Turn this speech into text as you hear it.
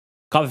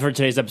Coffee for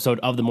today's episode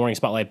of the Morning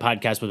Spotlight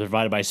podcast was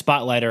provided by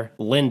Spotlighter,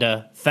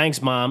 Linda.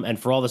 Thanks, Mom. And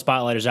for all the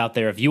Spotlighters out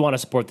there, if you want to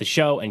support the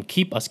show and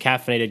keep us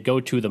caffeinated, go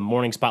to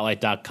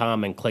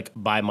themorningspotlight.com and click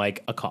Buy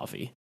Mike a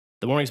Coffee.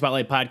 The Morning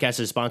Spotlight podcast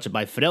is sponsored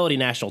by Fidelity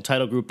National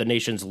Title Group, the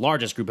nation's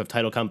largest group of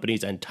title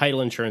companies and title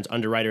insurance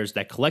underwriters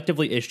that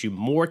collectively issue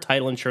more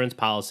title insurance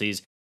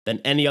policies than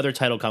any other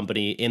title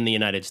company in the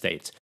United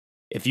States.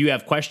 If you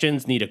have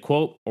questions, need a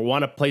quote, or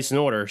want to place an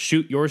order,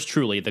 shoot yours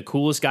truly, the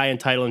coolest guy in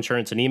title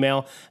insurance, an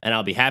email, and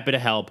I'll be happy to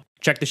help.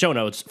 Check the show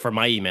notes for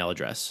my email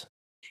address.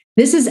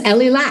 This is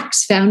Ellie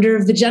Lax, founder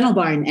of The Gentle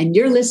Barn, and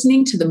you're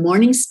listening to The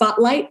Morning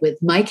Spotlight with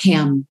Mike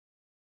Hamm.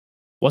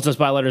 What's up,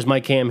 Spotlighters?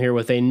 Mike Hamm here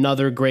with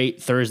another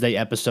great Thursday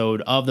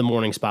episode of the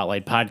Morning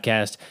Spotlight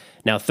podcast.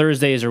 Now,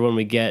 Thursdays are when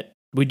we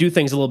do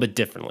things a little bit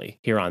differently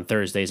here on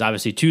Thursdays.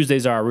 Obviously,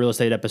 Tuesdays are our real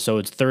estate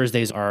episodes.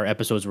 Thursdays are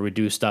episodes where we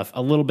do stuff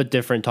a little bit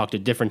different, talk to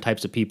different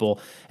types of people.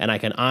 And I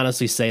can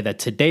honestly say that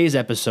today's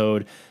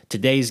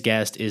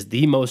guest is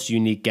the most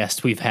unique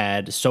guest we've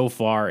had so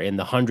far in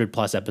the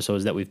 100+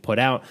 episodes that we've put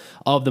out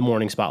of the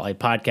Morning Spotlight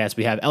podcast.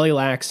 We have Ellie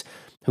Lax,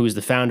 who is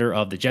the founder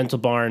of The Gentle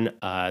Barn.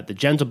 The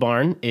Gentle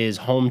Barn is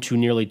home to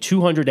nearly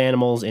 200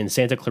 animals in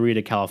Santa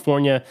Clarita,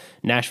 California,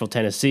 Nashville,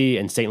 Tennessee,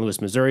 and St. Louis,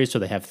 Missouri. So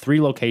they have 3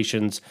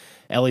 locations.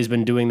 Ellie's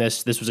been doing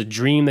this. This was a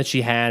dream that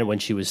she had when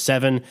she was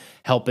 7,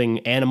 helping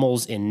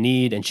animals in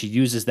need, and she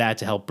uses that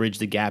to help bridge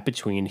the gap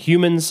between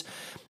humans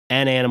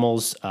and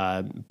animals,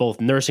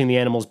 both nursing the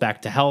animals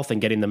back to health and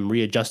getting them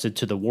readjusted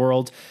to the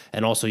world,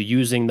 and also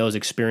using those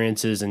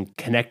experiences and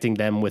connecting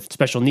them with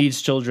special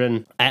needs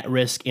children,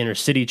 at-risk inner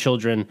city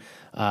children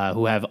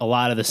who have a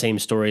lot of the same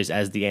stories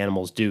as the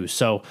animals do.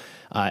 So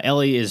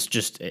Ellie is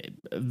just a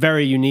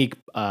very unique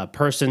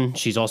person.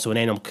 She's also an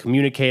animal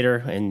communicator,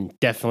 and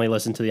definitely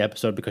listen to the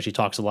episode because she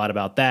talks a lot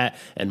about that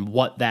and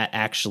what that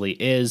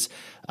actually is.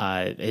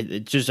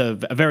 It's just a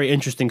very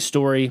interesting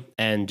story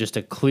and just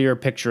a clear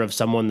picture of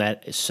someone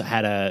that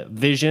had a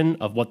vision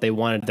of what they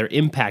wanted their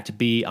impact to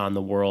be on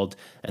the world.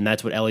 And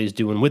that's what Ellie's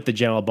doing with the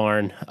Gentle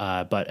Barn.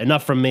 But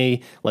enough from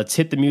me. Let's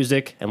hit the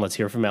music and let's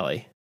hear from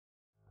Ellie.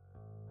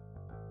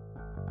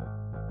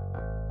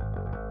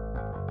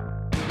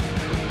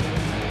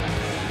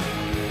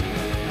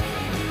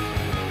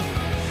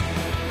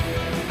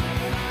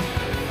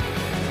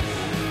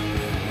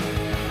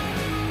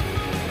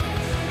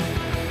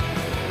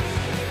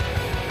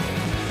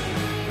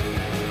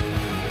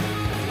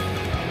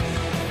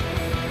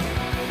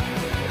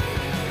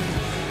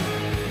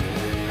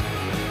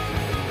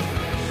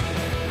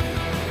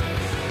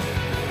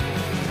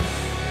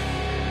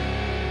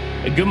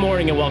 Good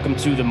morning and welcome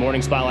to the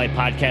Morning Spotlight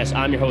podcast.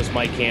 I'm your host,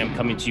 Mike Hamm,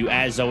 coming to you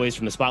as always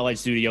from the Spotlight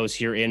Studios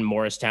here in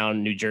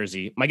Morristown, New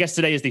Jersey. My guest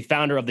today is the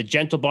founder of The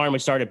Gentle Barn,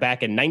 which started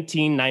back in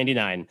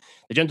 1999.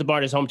 The Gentle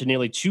Barn is home to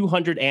nearly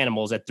 200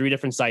 animals at 3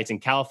 different sites in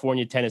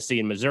California, Tennessee,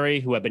 and Missouri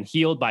who have been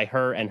healed by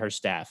her and her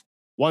staff.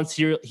 Once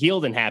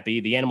healed and happy,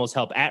 the animals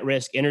help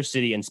at-risk, inner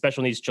city, and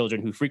special needs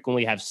children who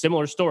frequently have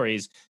similar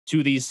stories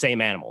to these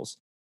same animals.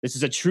 This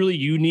is a truly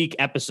unique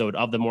episode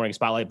of the Morning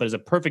Spotlight, but is a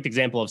perfect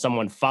example of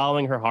someone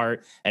following her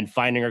heart and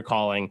finding her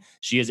calling.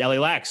 She is Ellie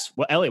Lax.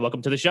 Well, Ellie,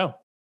 welcome to the show.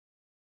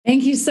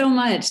 Thank you so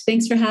much.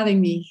 Thanks for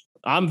having me.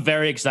 I'm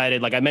very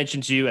excited. Like I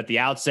mentioned to you at the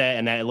outset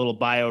and that little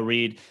bio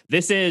read,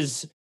 this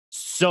is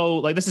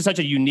such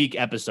a unique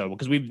episode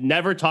because we've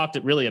never talked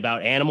really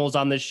about animals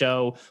on this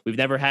show. We've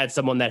never had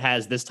someone that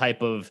has this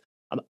type of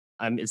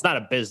it's not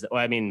a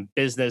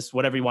business,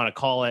 whatever you want to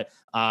call it,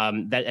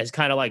 that has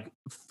kind of like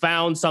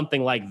found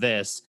something like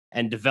this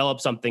and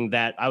developed something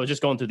that I was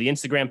just going through the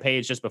Instagram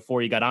page just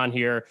before you got on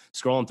here,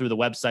 scrolling through the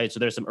website.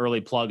 So there's some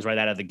early plugs right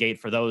out of the gate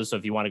for those. So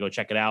if you want to go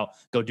check it out,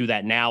 go do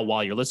that now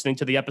while you're listening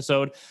to the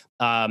episode.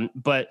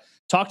 But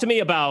talk to me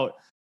about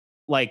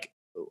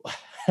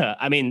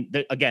again,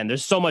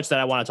 there's so much that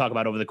I want to talk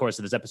about over the course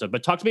of this episode,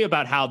 but talk to me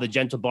about how the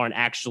Gentle Barn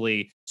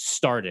actually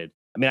started.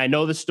 I mean, I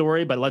know the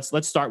story, but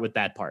let's start with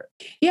that part.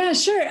 Yeah,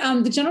 sure.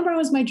 The Gentle Barn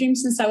was my dream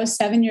since I was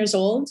 7 years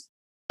old,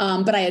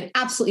 but I had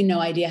absolutely no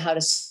idea how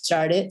to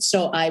start it.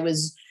 So I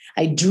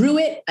drew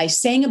it, I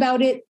sang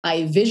about it,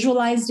 I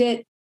visualized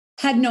it,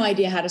 had no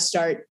idea how to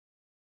start.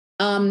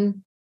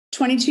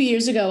 22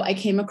 years ago, I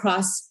came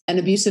across an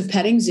abusive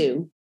petting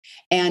zoo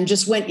and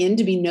just went in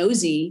to be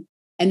nosy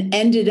and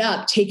ended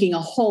up taking a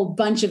whole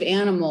bunch of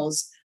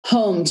animals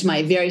home to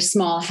my very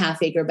small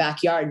half-acre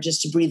backyard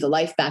just to breathe the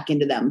life back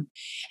into them.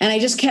 And I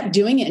just kept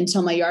doing it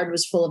until my yard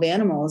was full of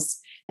animals.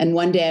 And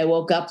one day I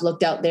woke up,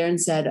 looked out there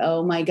and said,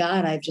 oh my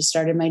God, I've just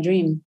started my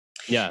dream.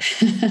 Yeah,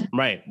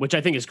 right. Which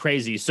I think is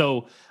crazy.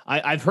 So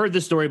I've heard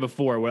this story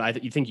before where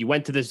you think you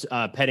went to this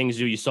petting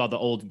zoo, you saw the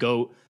old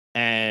goat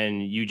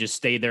and you just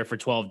stayed there for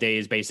 12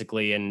 days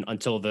basically and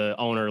until the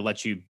owner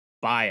lets you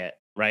buy it,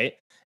 right?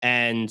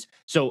 And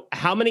so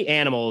how many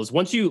animals,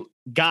 once you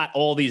got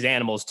all these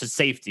animals to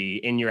safety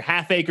in your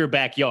half-acre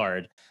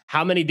backyard,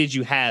 how many did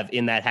you have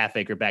in that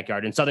half-acre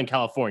backyard in Southern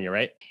California,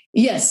 right?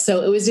 Yes.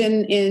 So it was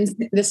in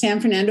the San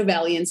Fernando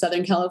Valley in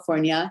Southern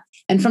California.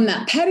 And from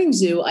that petting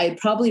zoo, I had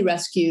probably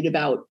rescued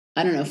about,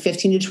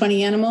 15 to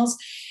 20 animals.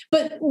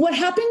 But what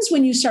happens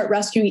when you start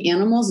rescuing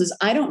animals is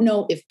I don't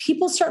know if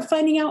people start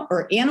finding out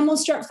or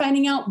animals start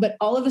finding out, but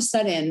all of a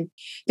sudden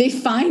they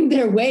find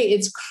their way.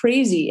 It's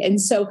crazy.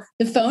 And so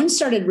the phone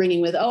started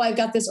ringing with, oh, I've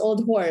got this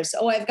old horse.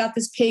 Oh, I've got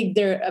this pig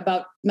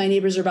my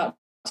neighbors are about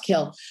to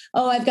kill.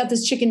 Oh, I've got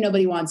this chicken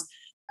nobody wants.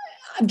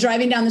 I'm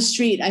driving down the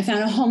street. I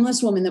found a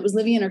homeless woman that was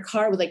living in her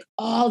car with like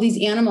all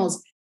these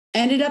animals,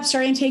 ended up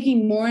starting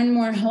taking more and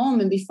more home.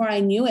 And before I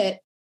knew it,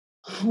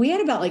 we had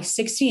about like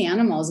 60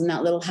 animals in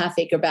that little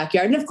half-acre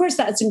backyard. And of course,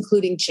 that's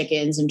including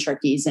chickens and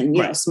turkeys and,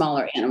 you know,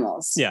 smaller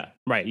animals. Yeah,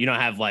 right. You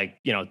don't have like,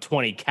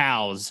 20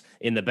 cows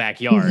in the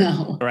backyard,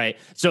 No. right?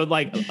 So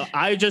like,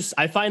 I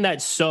find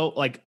that so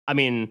like, I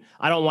mean,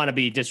 I don't want to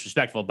be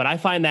disrespectful, but I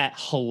find that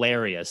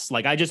hilarious.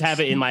 Like, I just have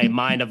it in my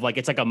mind of like,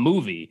 it's like a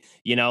movie,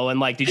 and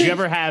like, did you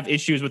ever have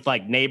issues with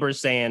like neighbors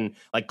saying,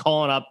 like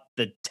calling up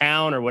the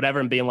town or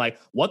whatever and being like,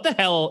 what the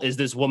hell is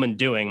this woman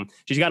doing?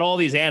 She's got all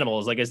these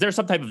animals. Like, is there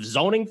some type of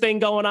zoning thing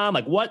going on?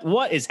 Like,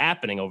 what is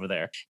happening over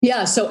there?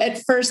 Yeah. So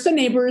at first the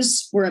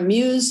neighbors were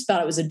amused,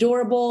 thought it was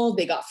adorable.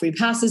 They got free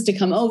passes to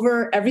come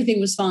over. Everything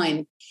was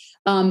fine.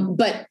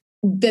 But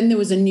then there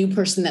was a new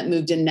person that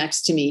moved in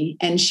next to me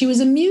and she was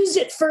amused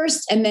at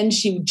first and then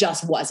she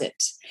just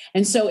wasn't.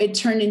 And so it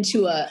turned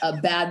into a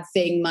bad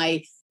thing.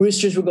 My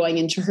roosters were going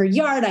into her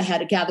yard. I had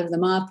to gather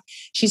them up.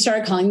 She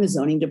started calling the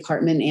zoning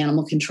department,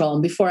 animal control.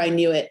 And before I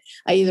knew it,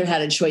 I either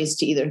had a choice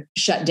to either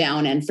shut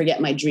down and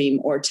forget my dream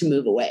or to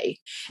move away.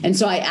 And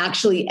so I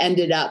actually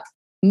ended up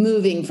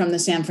moving from the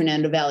San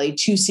Fernando Valley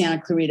to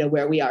Santa Clarita,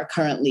 where we are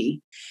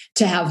currently,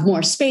 to have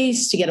more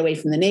space, to get away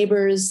from the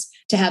neighbors,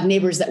 to have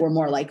neighbors that were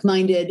more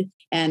like-minded.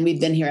 And we've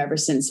been here ever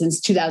since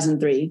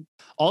 2003.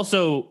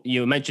 Also,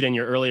 you mentioned in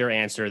your earlier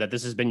answer that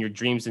this has been your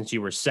dream since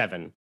you were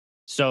 7.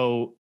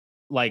 So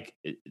like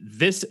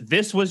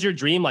this was your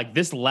dream, like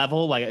this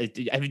level, like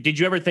did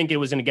you ever think it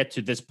was going to get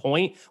to this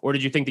point, or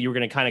did you think that you were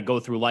going to kind of go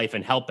through life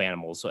and help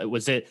animals? So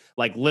was it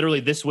like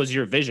literally this was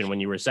your vision when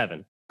you were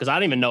 7? Because I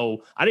didn't even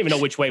know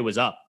which way was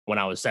up when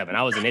I was 7.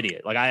 I was an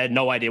idiot. Like I had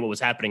no idea what was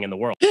happening in the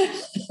world.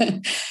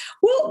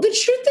 Well, the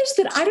truth is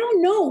that I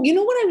don't know. You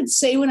know what I would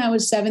say when I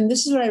was 7?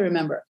 This is what I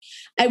remember.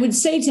 I would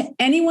say to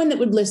anyone that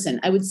would listen,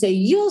 I would say,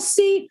 you'll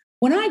see,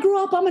 when I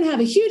grow up, I'm going to have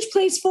a huge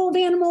place full of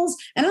animals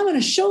and I'm going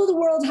to show the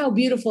world how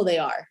beautiful they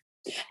are.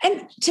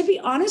 And to be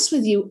honest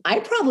with you,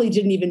 I probably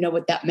didn't even know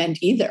what that meant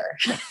either.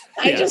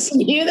 I just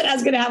knew that I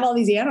was going to have all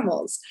these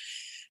animals.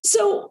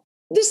 So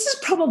this is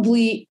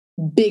probably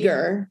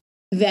bigger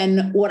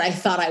than what I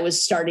thought I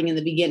was starting in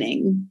the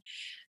beginning.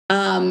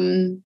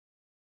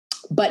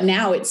 But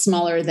now it's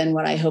smaller than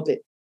what I hope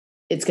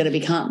it's going to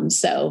become.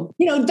 So,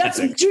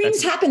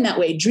 dreams happen that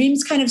way.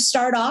 Dreams kind of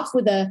start off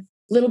with a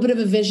little bit of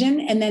a vision.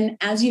 And then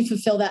as you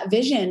fulfill that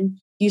vision,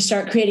 you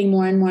start creating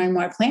more and more and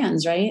more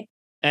plans, right?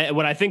 And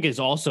what I think is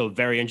also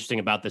very interesting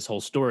about this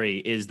whole story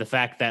is the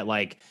fact that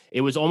like,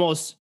 it was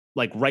almost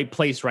like right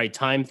place, right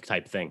time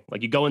type thing.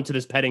 Like you go into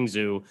this petting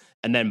zoo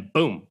and then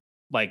boom,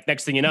 like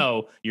next thing you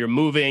know, you're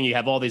moving, you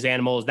have all these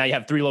animals. Now you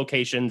have 3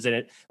 locations in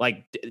it.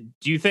 Like,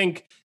 do you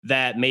think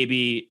that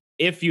maybe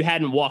if you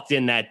hadn't walked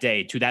in that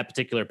day to that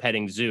particular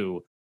petting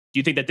zoo, do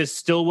you think that this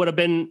still would have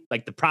been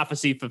like the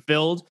prophecy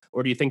fulfilled?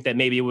 Or do you think that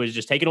maybe it was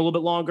just taking a little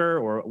bit longer?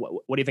 Or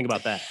what do you think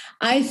about that?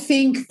 I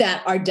think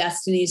that our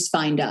destinies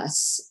find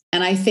us.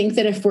 And I think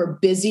that if we're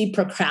busy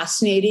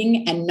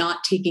procrastinating and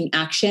not taking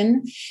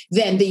action,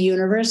 then the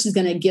universe is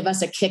going to give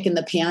us a kick in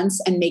the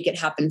pants and make it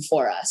happen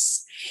for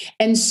us.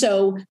 And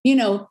so,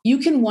 you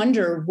can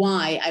wonder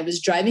why I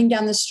was driving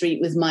down the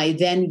street with my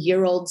then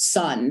year-old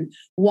son.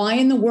 Why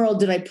in the world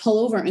did I pull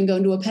over and go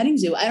into a petting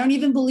zoo? I don't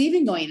even believe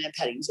in going into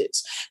petting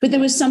zoos. But there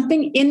was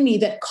something in me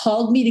that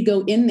called me to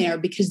go in there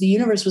because the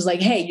universe was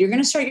like, hey, you're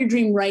going to start your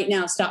dream right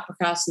now. Stop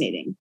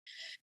procrastinating.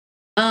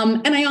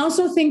 And I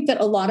also think that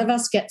a lot of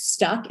us get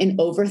stuck in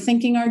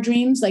overthinking our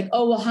dreams. Like,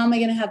 oh, well, how am I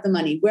going to have the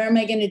money? Where am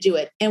I going to do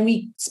it? And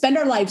we spend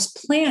our lives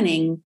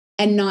planning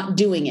and not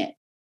doing it.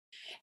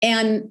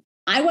 And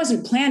I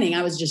wasn't planning.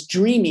 I was just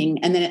dreaming.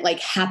 And then it like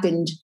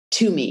happened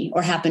to me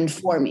or happened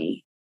for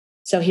me.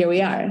 So here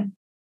we are.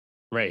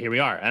 Right, here we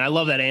are. And I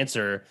love that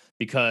answer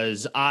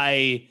because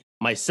I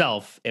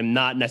myself am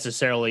not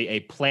necessarily a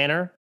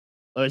planner,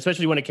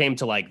 especially when it came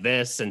to like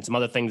this and some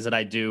other things that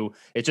I do.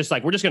 It's just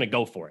like, we're just going to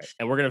go for it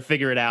and we're going to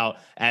figure it out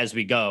as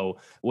we go,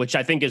 which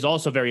I think is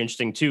also very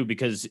interesting too,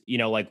 because,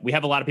 like we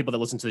have a lot of people that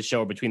listen to the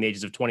show between the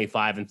ages of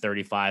 25 and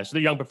 35. So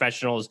they're young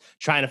professionals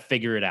trying to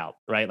figure it out,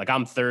 right? Like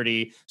I'm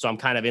 30, so I'm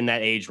kind of in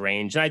that age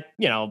range. And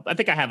I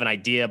think I have an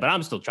idea, but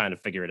I'm still trying to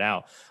figure it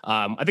out.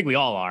 I think we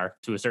all are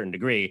to a certain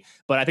degree,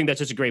 but I think that's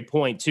just a great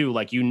point too.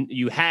 Like you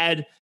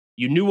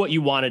knew what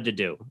you wanted to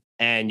do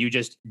and you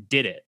just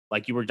did it.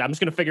 Like I'm just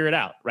going to figure it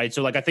out. Right.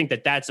 So like, I think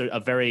that that's a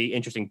very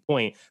interesting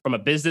point from a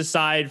business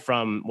side,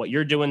 from what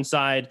you're doing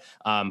side,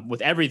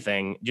 with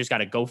everything, you just got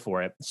to go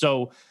for it.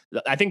 So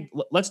I think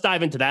let's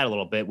dive into that a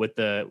little bit with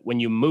when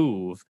you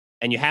move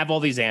and you have all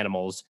these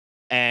animals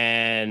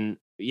and,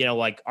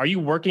 like, are you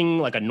working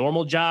like a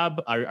normal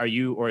job? Are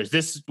you, or is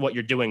this what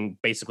you're doing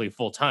basically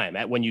full time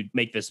when you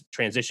make this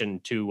transition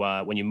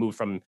to when you move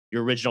from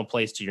your original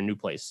place to your new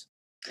place?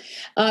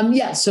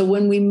 Yeah. So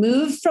when we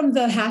moved from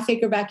the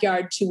half-acre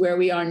backyard to where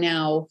we are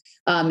now,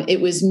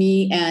 it was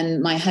me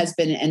and my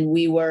husband, and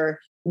we were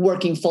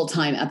working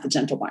full-time at the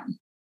Gentle Barn.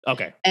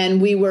 Okay.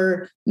 And we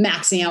were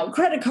maxing out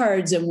credit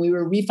cards, and we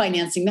were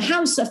refinancing the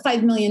house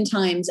 5 million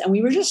times, and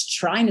we were just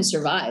trying to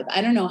survive.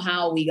 I don't know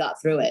how we got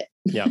through it.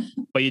 Yeah.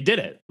 But you did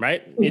it,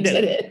 right? We You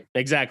did it.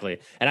 Exactly.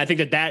 And I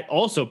think that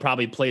also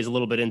probably plays a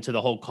little bit into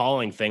the whole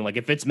calling thing. Like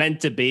if it's meant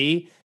to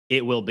be,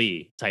 it will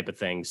be type of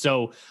thing.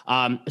 So,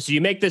 so you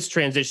make this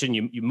transition,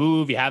 you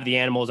move, you have the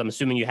animals. I'm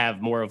assuming you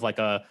have more of like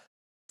a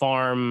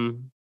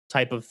farm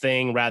type of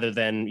thing rather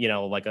than,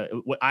 like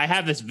I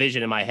have this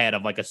vision in my head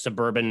of like a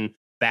suburban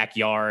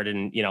backyard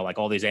and, like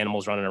all these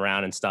animals running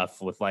around and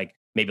stuff with like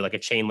maybe like a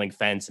chain link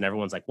fence, and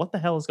everyone's like, what the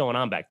hell is going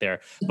on back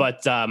there?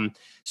 But,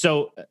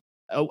 so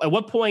at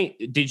what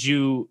point did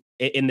you,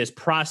 in this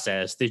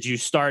process, did you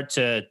start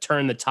to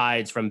turn the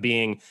tides from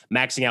being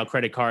maxing out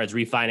credit cards,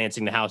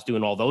 refinancing the house,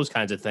 doing all those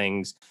kinds of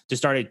things, to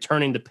started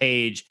turning the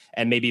page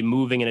and maybe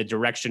moving in a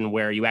direction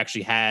where you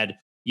actually had,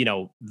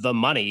 the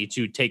money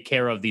to take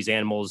care of these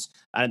animals?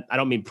 I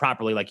don't mean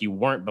properly like you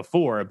weren't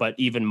before, but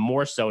even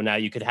more so now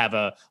you could have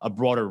a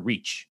broader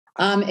reach.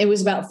 It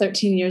was about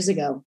 13 years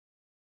ago.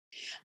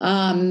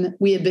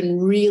 We had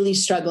been really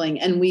struggling,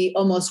 and we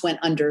almost went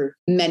under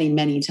many,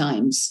 many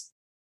times.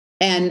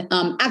 And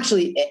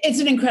actually,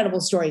 it's an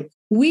incredible story.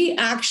 We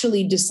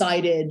actually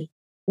decided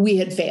we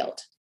had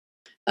failed.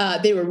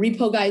 They were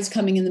repo guys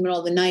coming in the middle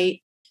of the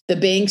night. The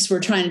banks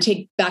were trying to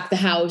take back the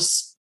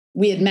house.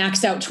 We had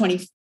maxed out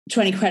 20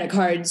 credit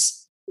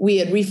cards. We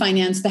had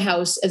refinanced the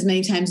house as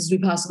many times as we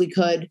possibly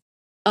could.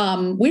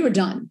 We were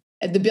done.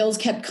 The bills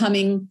kept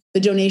coming. The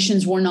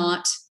donations were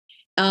not.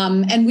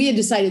 And we had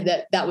decided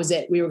that was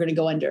it. We were going to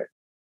go under.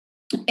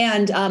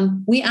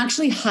 And we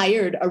actually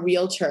hired a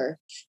realtor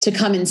to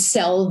come and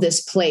sell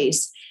this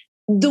place.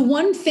 The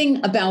one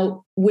thing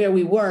about where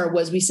we were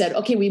was we said,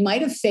 okay, we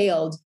might have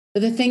failed,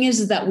 but the thing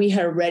is that we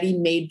had already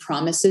made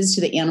promises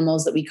to the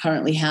animals that we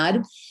currently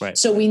had. Right.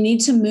 So we need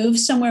to move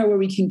somewhere where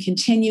we can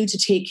continue to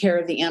take care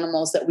of the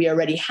animals that we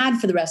already had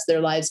for the rest of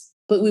their lives,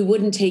 but we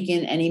wouldn't take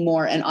in any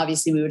more. And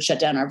obviously we would shut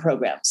down our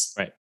programs.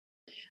 Right.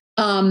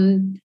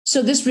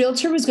 So this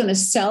realtor was going to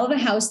sell the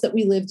house that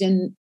we lived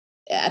in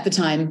at the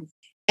time,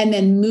 and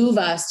then move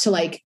us to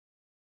like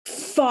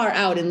far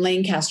out in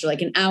Lancaster,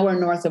 like an hour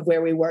north of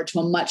where we were, to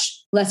a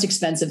much less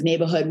expensive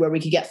neighborhood where we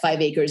could get 5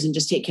 acres and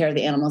just take care of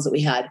the animals that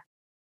we had.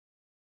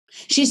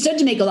 She stood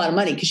to make a lot of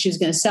money because she was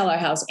going to sell our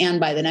house and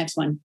buy the next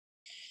one.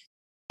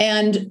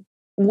 And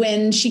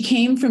when she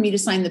came for me to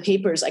sign the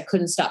papers, I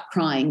couldn't stop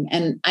crying.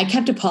 And I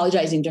kept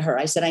apologizing to her.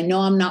 I said, I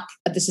know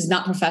this is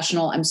not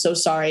professional. I'm so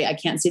sorry. I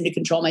can't seem to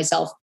control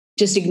myself.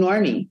 Just ignore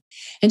me.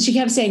 And she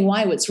kept saying,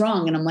 why? What's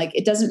wrong? And I'm like,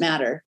 it doesn't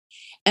matter.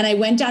 And I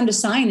went down to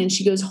sign, and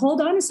she goes, hold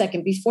on a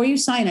second. Before you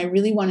sign, I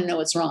really want to know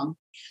what's wrong.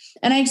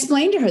 And I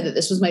explained to her that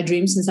this was my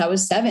dream since I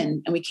was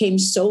 7, and we came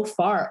so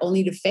far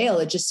only to fail.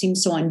 It just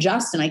seems so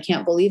unjust, and I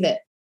can't believe it.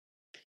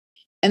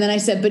 And then I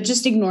said, but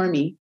just ignore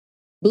me,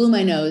 blew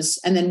my nose,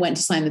 and then went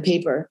to sign the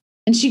paper.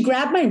 And she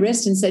grabbed my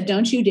wrist and said,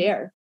 don't you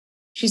dare.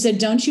 She said,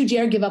 don't you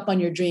dare give up on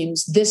your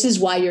dreams. This is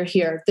why you're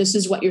here. This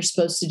is what you're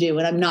supposed to do.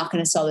 And I'm not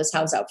going to sell this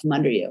house out from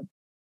under you.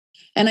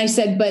 And I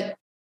said, but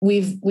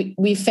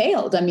we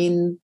failed. I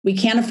mean, we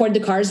can't afford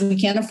the cars.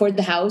 We can't afford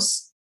the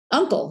house.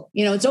 Uncle,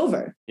 it's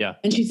over. Yeah.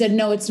 And she said,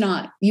 no, it's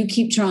not. You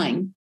keep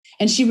trying.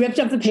 And she ripped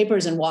up the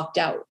papers and walked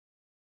out.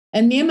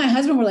 And me and my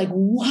husband were like,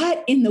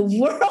 what in the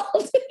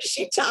world is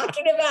she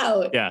talking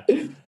about? Yeah.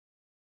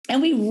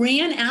 And we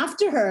ran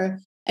after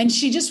her, and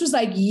she just was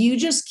like, you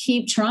just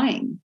keep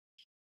trying.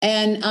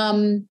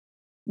 And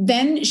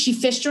then she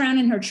fished around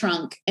in her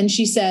trunk, and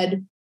she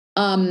said,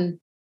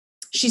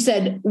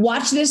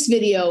 watch this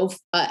video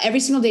every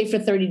single day for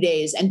 30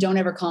 days and don't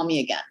ever call me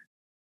again.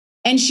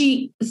 And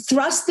she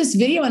thrust this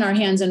video in our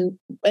hands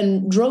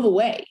and drove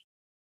away.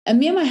 And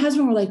me and my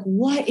husband were like,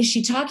 what is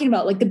she talking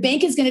about? Like, the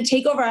bank is going to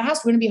take over our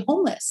house. We're going to be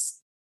homeless.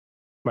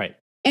 Right.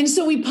 And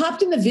so we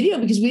popped in the video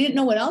because we didn't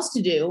know what else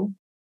to do.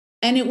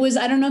 And it was,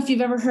 I don't know if you've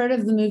ever heard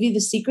of the movie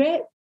The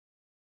Secret.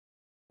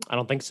 I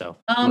don't think so.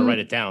 I'm going to write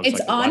it down.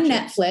 It's on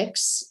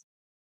Netflix.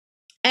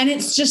 And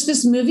it's just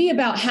this movie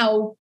about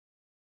how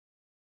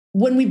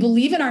when we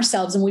believe in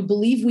ourselves and we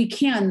believe we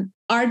can,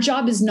 our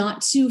job is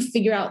not to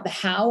figure out the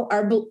how.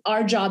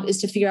 Our job is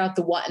to figure out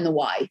the what and the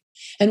why.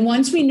 And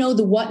once we know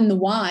the what and the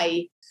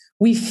why,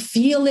 we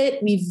feel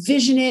it, we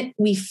vision it,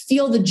 we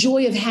feel the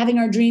joy of having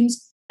our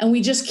dreams, and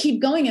we just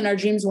keep going, and our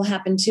dreams will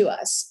happen to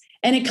us.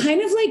 And it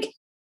kind of like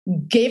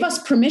gave us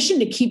permission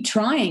to keep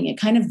trying. It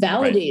kind of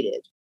validated.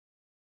 Right.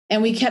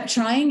 And we kept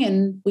trying,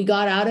 and we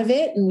got out of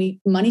it, and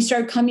money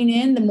started coming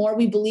in. The more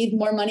we believed,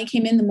 more money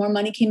came in. The more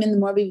money came in, the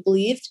more we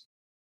believed.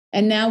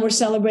 And now we're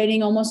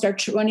celebrating almost our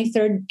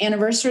 23rd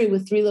anniversary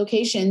with 3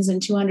 locations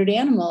and 200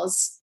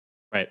 animals.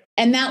 Right.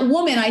 And that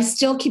woman, I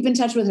still keep in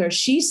touch with her.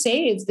 She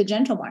saved the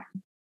Gentle Barn.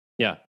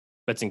 Yeah.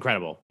 That's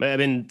incredible. I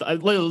mean,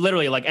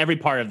 literally, like every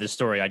part of this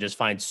story, I just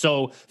find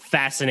so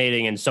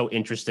fascinating and so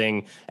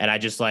interesting. And I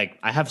just like,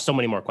 I have so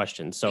many more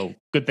questions. So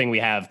good thing we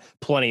have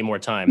plenty more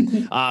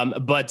time. All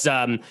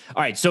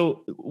right.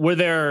 So were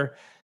there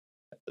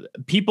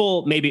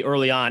people maybe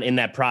early on in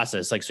that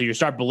process, like, so you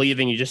start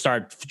believing, you're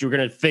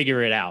going to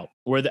figure it out?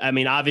 I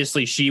mean,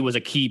 obviously she was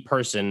a key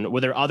person.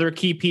 Were there other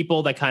key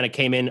people that kind of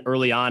came in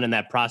early on in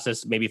that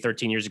process, maybe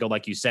 13 years ago,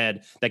 like you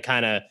said, that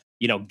kind of,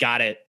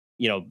 got it,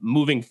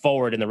 moving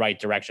forward in the right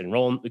direction,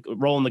 rolling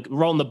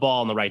the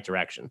ball in the right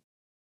direction?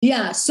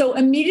 Yeah. So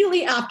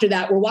immediately after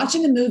that, we're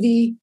watching the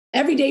movie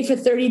every day for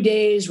 30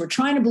 days. We're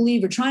trying to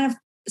believe, we're trying to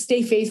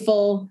stay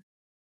faithful.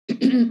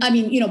 I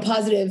mean,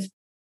 positive.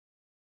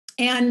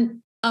 And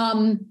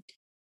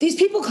these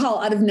people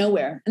call out of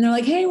nowhere and they're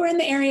like, hey, we're in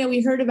the area.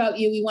 We heard about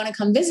you. We want to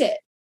come visit.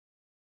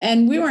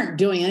 And we weren't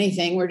doing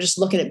anything. We're just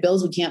looking at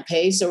bills we can't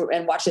pay.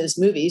 And watching this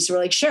movie. So we're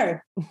like,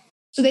 sure.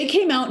 So they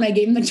came out and I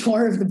gave them a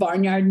tour of the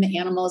barnyard and the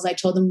animals. I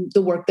told them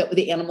the work that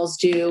the animals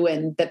do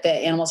and that the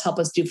animals help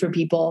us do for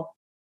people.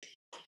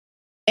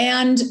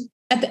 And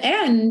at the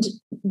end,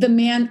 the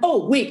man,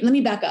 oh, wait, let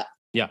me back up.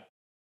 Yeah.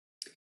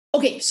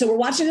 Okay. So we're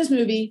watching this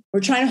movie. We're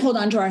trying to hold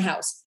on to our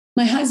house.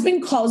 My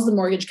husband calls the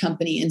mortgage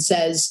company and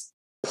says,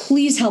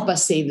 please help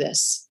us save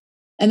this.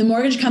 And the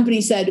mortgage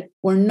company said,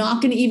 we're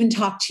not going to even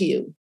talk to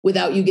you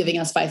without you giving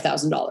us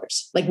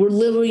 $5,000. Like, we're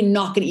literally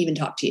not going to even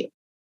talk to you.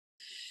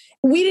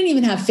 We didn't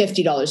even have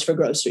 $50 for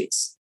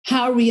groceries.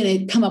 How are we going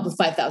to come up with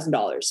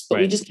 $5,000? But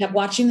we just kept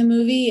watching the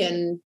movie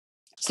and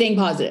staying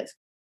positive.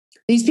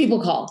 These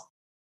people called,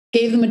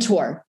 gave them a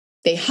tour.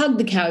 They hugged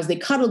the cows. They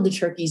cuddled the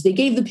turkeys. They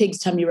gave the pigs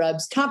tummy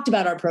rubs, talked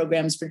about our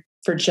programs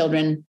for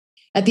children.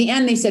 At the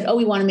end, they said, oh,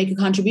 we want to make a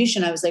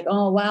contribution. I was like,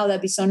 oh, wow,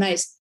 that'd be so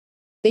nice.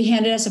 They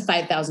handed us a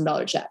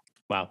 $5,000 check.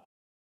 Wow.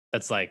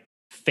 That's like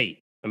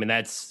fate. I mean,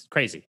 that's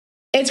crazy.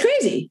 It's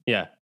crazy.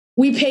 Yeah.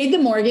 We paid the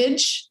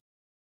mortgage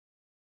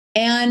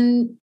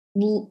and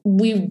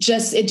it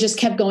just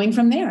kept going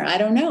from there. I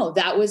don't know.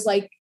 That was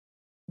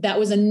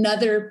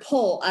another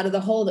pull out of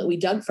the hole that we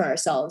dug for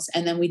ourselves.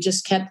 And then we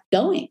just kept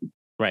going.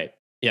 Right.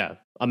 Yeah.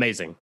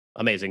 Amazing.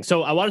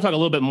 So I want to talk a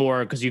little bit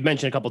more, because you've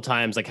mentioned a couple of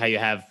times, like how you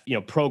have,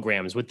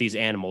 programs with these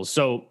animals.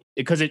 So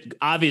because it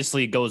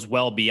obviously goes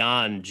well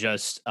beyond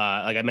just,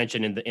 like I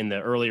mentioned in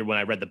the earlier, when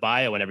I read the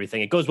bio and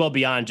everything, it goes well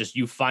beyond just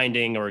you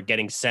finding or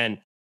getting sent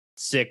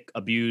sick,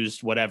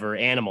 abused, whatever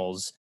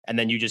animals, and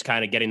then you just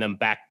kind of getting them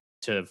back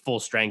to full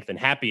strength and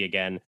happy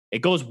again. It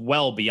goes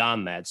well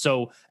beyond that.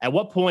 So at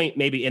what point,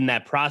 maybe in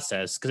that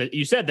process, because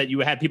you said that you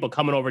had people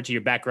coming over to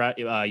your background,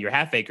 your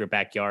half-acre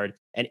backyard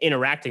and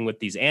interacting with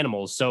these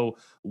animals. So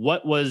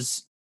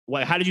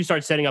how did you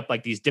start setting up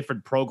like these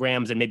different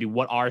programs, and maybe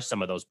what are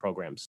some of those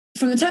programs?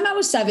 From the time I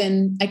was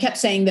 7, I kept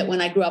saying that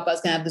when I grew up, I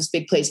was going to have this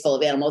big place full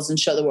of animals and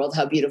show the world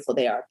how beautiful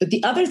they are. But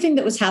the other thing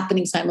that was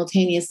happening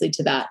simultaneously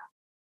to that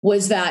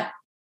was that,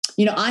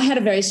 I had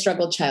a very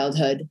struggled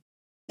childhood.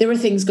 There were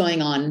things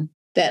going on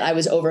that I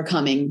was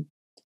overcoming,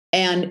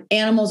 and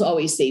animals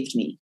always saved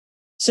me.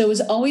 So it was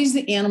always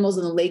the animals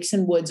in the lakes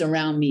and woods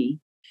around me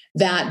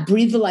that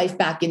breathed the life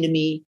back into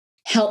me,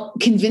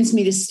 helped convince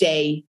me to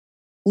stay,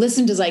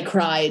 listened as I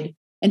cried,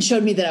 and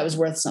showed me that I was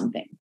worth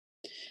something.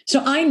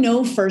 So I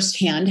know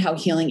firsthand how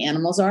healing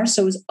animals are.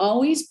 So it was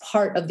always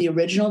part of the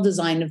original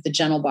design of the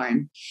Gentle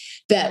Barn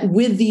that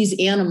with these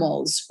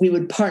animals, we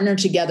would partner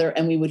together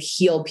and we would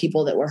heal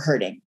people that were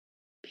hurting.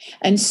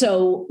 And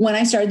so when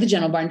I started the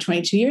Gentle Barn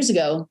 22 years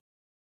ago,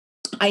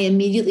 I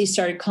immediately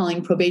started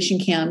calling probation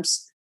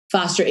camps,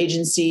 foster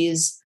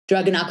agencies,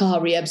 drug and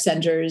alcohol rehab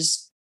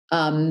centers,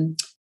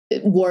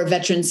 war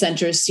veteran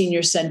centers,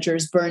 senior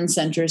centers, burn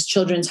centers,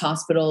 children's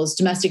hospitals,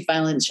 domestic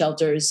violence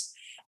shelters,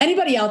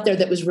 anybody out there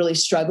that was really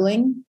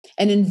struggling,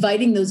 and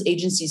inviting those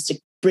agencies to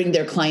bring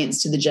their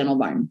clients to the Gentle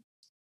Barn.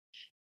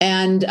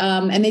 And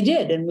they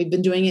did. And we've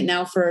been doing it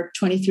now for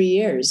 23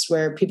 years,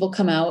 where people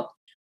come out,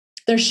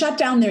 they're shut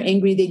down, they're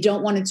angry, they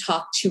don't want to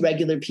talk to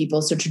regular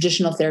people. So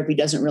traditional therapy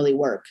doesn't really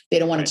work. They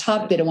don't want to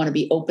talk, they don't want to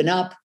be open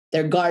up,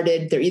 they're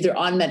guarded, they're either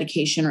on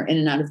medication or in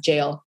and out of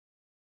jail.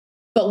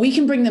 But we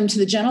can bring them to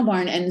the Gentle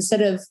Barn, and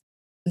instead of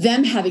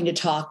them having to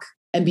talk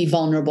and be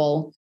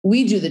vulnerable,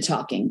 we do the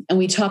talking and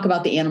we talk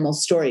about the animal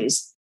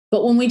stories.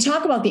 But when we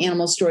talk about the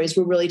animal stories,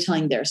 we're really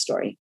telling their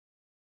story.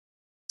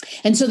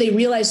 And so they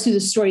realize through the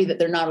story that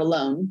they're not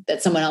alone,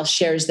 that someone else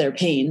shares their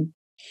pain.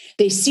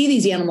 They see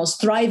these animals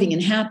thriving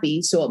and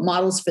happy, so it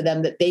models for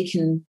them that they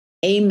can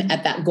aim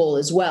at that goal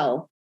as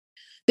well.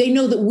 They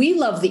know that we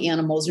love the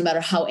animals no matter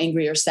how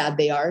angry or sad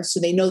they are, so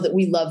they know that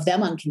we love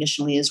them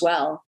unconditionally as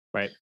well.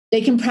 Right.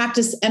 They can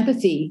practice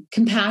empathy,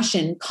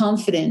 compassion,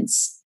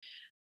 confidence,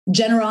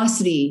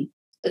 generosity,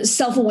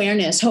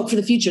 self-awareness, hope for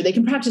the future. They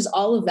can practice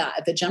all of that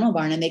at the Gentle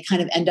Barn, and they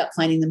kind of end up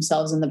finding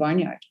themselves in the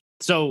barnyard.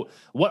 So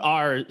what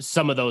are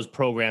some of those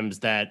programs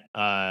that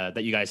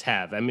you guys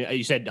have? I mean,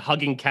 you said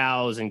hugging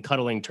cows and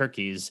cuddling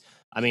turkeys.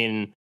 I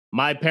mean,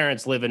 my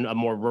parents live in a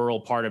more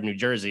rural part of New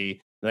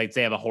Jersey. Like,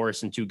 they have a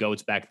horse and 2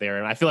 goats back there.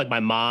 And I feel like my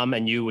mom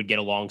and you would get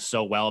along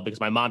so well, because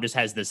my mom just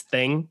has this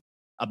thing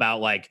about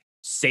like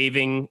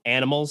saving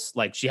animals.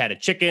 Like she had a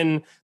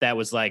chicken that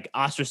was like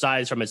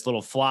ostracized from its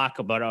little flock,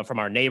 but from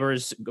our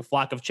neighbor's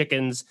flock of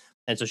chickens.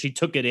 And so she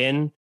took it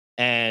in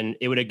and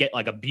it would get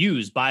like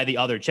abused by the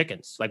other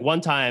chickens. Like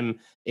one time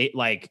it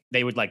like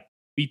they would like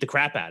beat the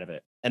crap out of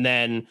it. And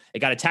then it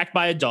got attacked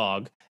by a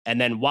dog. And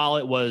then while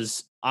it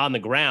was on the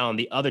ground,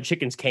 the other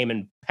chickens came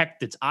and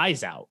pecked its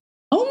eyes out.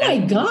 Oh my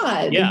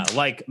God. Yeah,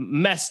 like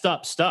messed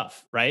up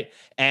stuff, right?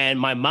 And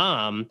my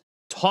mom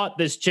taught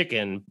this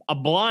chicken, a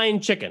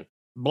blind chicken,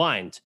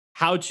 blind,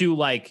 how to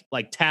like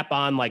tap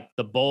on like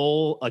the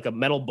bowl, like a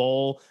metal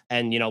bowl,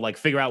 and like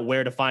figure out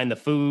where to find the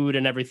food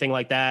and everything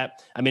like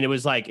that. I mean, it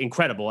was like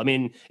incredible. I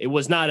mean, it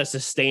was not a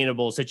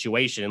sustainable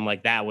situation.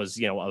 Like that was,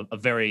 a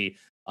very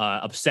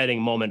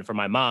upsetting moment for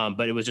my mom,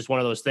 but it was just one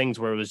of those things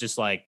where it was just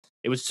like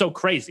it was so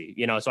crazy,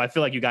 so I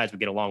feel like you guys would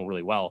get along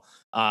really well.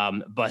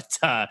 But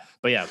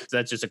yeah, so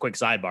that's just a quick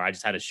sidebar. I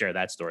just had to share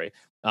that story.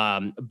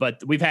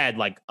 But we've had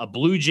like a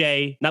blue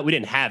jay. We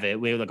didn't have it.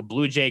 We had like a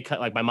blue jay.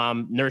 Like my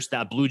mom nursed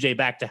that blue jay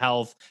back to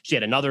health. She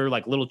had another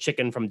like little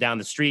chicken from down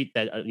the street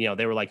that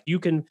they were like, you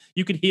could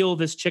heal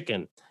this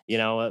chicken.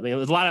 I mean, it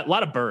was a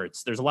lot of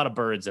birds. There's a lot of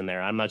birds in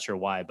there. I'm not sure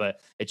why, but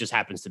it just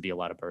happens to be a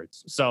lot of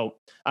birds. So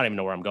I don't even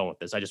know where I'm going with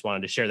this. I just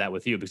wanted to share that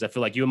with you because I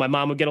feel like you and my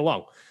mom would get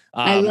along.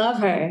 I love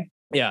her.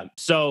 Yeah.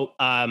 So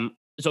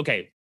it's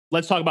okay.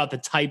 Let's talk about the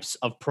types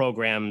of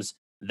programs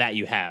that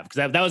you have,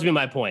 because that was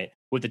my point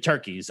with the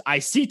turkeys. I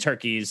see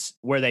turkeys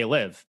where they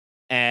live,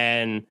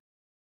 and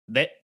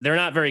they're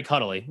not very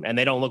cuddly, and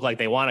they don't look like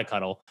they want to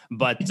cuddle.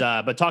 But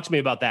talk to me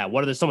about that.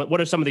 What are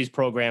some of these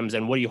programs,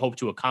 and what do you hope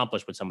to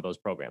accomplish with some of those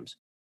programs?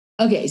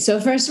 Okay, so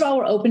first of all,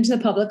 we're open to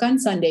the public on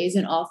Sundays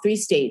in all 3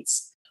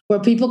 states, where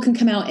people can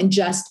come out and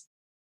just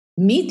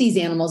meet these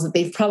animals that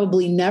they've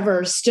probably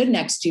never stood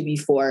next to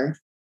before,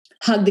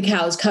 hug the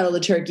cows, cuddle the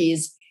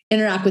turkeys,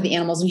 interact with the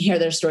animals, and hear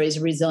their stories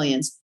of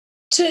resilience.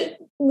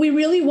 We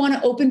really want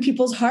to open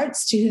people's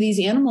hearts to who these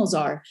animals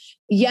are.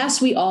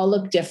 Yes, we all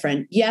look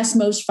different. Yes,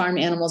 most farm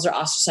animals are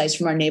ostracized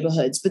from our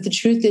neighborhoods, but the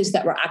truth is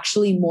that we're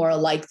actually more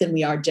alike than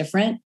we are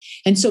different.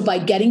 And so by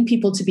getting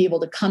people to be able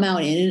to come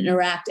out and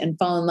interact and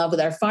fall in love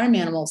with our farm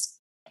animals,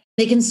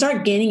 they can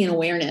start gaining an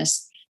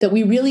awareness that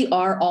we really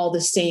are all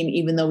the same,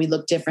 even though we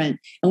look different,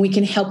 and we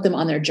can help them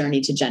on their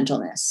journey to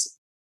gentleness.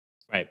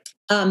 Right.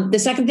 The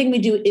second thing we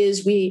do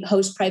is we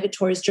host private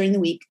tours during the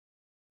week,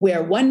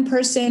 where one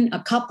person,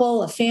 a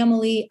couple, a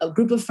family, a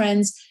group of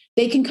friends,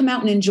 they can come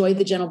out and enjoy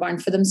the Gentle Barn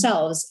for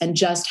themselves and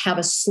just have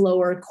a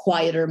slower,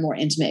 quieter, more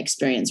intimate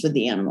experience with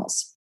the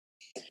animals.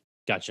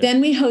 Gotcha.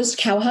 Then we host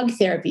cow hug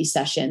therapy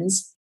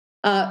sessions.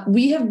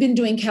 We have been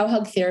doing cow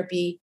hug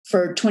therapy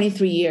for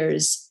 23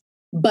 years,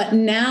 but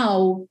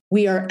now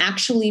we are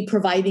actually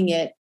providing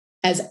it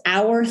as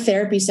our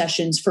therapy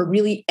sessions for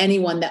really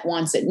anyone that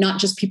wants it,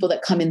 not just people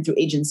that come in through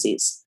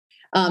agencies.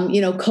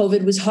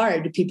 COVID was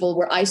hard. People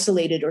were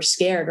isolated or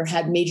scared or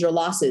had major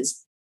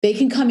losses. They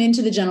can come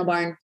into the Gentle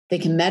Barn. They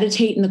can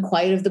meditate in the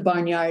quiet of the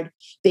barnyard.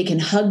 They can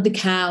hug the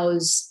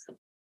cows.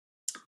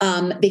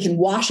 They can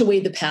wash away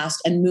the past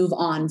and move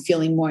on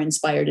feeling more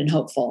inspired and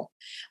hopeful.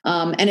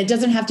 And it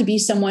doesn't have to be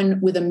someone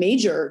with a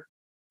major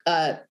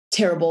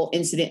terrible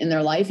incident in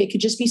their life. It could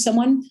just be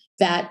someone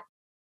that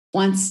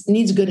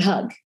needs a good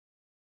hug.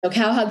 So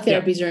cow hug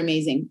therapies are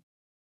amazing.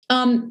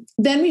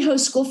 Then we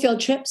host school field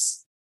trips,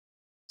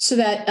 so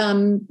that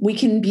we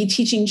can be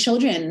teaching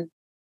children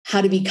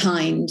how to be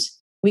kind.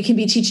 We can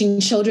be teaching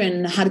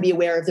children how to be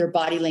aware of their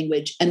body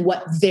language and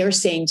what they're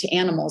saying to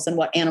animals and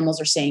what animals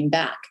are saying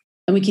back.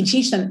 And we can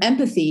teach them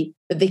empathy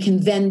that they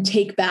can then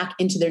take back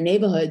into their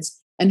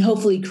neighborhoods and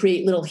hopefully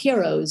create little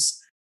heroes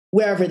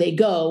wherever they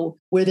go,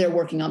 where they're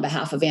working on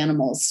behalf of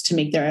animals to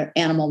make their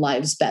animal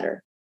lives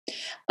better.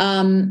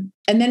 And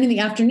then in the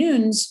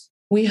afternoons,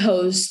 we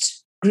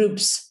host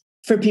groups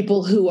for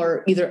people who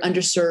are either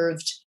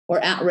underserved or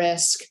at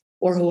risk,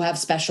 or who have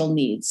special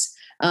needs.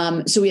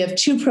 So we have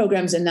 2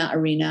 programs in that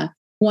arena.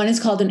 One is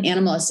called an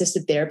animal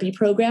assisted therapy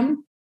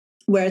program,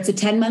 where it's a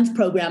 10-month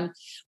program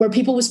where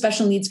people with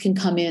special needs can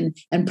come in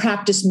and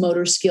practice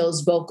motor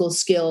skills, vocal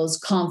skills,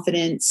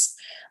 confidence.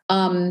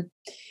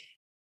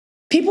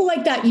 People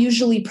like that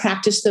usually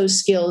practice those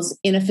skills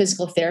in a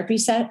physical therapy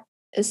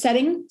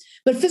setting,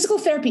 but physical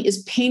therapy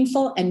is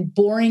painful and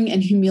boring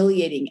and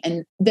humiliating.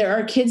 And there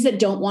are kids that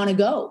don't want to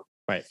go.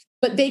 Right.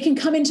 But they can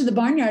come into the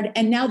barnyard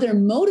and now they're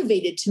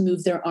motivated to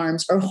move their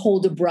arms or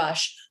hold a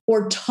brush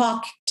or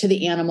talk to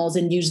the animals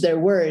and use their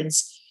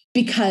words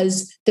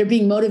because they're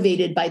being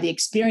motivated by the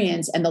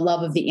experience and the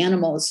love of the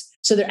animals.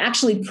 So they're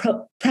actually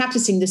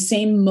practicing the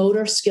same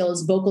motor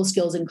skills, vocal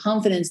skills, and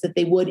confidence that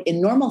they would in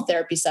normal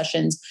therapy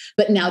sessions,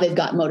 but now they've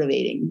got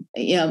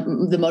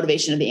the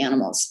motivation of the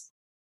animals.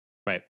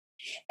 Right.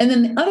 And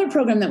then the other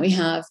program that we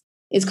have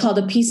is called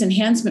a peace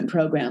enhancement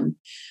program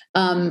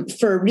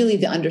for really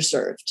the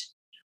underserved,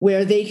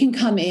 where they can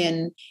come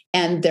in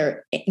and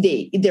they're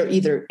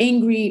either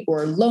angry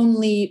or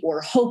lonely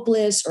or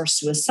hopeless or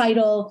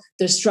suicidal.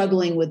 They're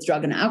struggling with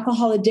drug and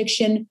alcohol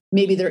addiction.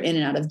 Maybe they're in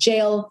and out of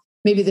jail.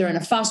 Maybe they're in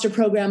a foster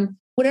program.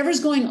 Whatever's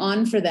going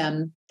on for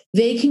them,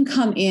 they can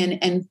come in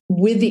and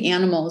with the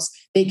animals,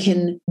 they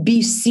can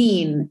be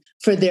seen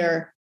for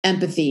their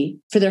empathy,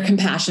 for their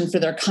compassion, for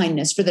their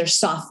kindness, for their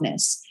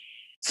softness.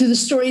 Through the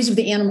stories of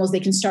the animals, they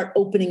can start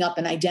opening up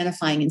and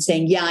identifying and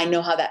saying, yeah, I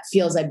know how that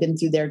feels. I've been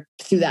through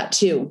that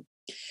too.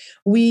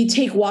 We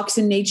take walks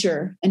in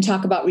nature and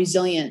talk about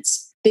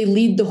resilience. They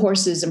lead the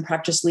horses and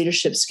practice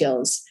leadership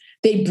skills.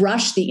 They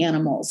brush the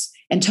animals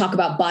and talk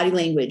about body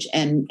language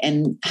and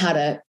how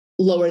to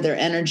lower their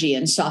energy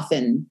and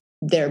soften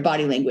their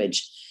body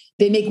language.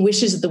 They make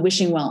wishes at the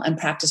wishing well and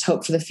practice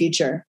hope for the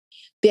future.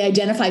 They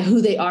identify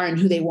who they are and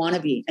who they want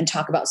to be and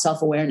talk about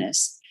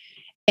self-awareness.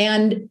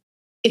 And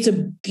it's a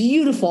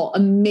beautiful,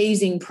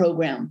 amazing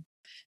program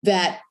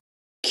that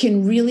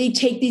can really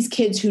take these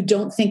kids who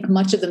don't think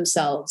much of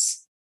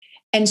themselves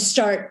and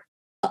start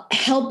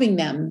helping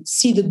them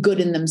see the good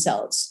in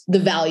themselves, the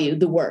value,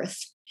 the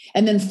worth.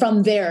 And then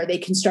from there, they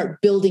can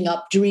start building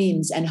up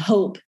dreams and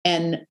hope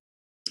and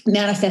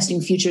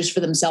manifesting futures for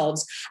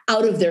themselves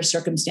out of their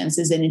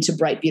circumstances and into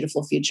bright,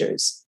 beautiful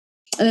futures.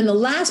 And then the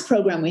last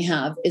program we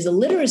have is a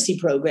literacy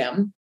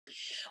program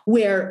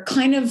where,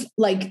 kind of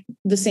like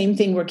the same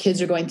thing where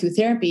kids are going through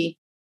therapy.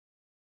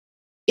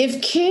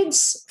 If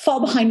kids fall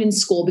behind in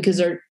school because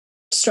they're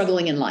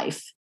struggling in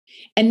life,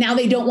 and now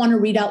they don't want to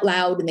read out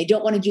loud and they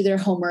don't want to do their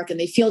homework and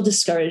they feel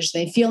discouraged,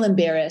 they feel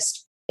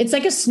embarrassed, it's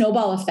like a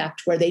snowball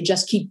effect where they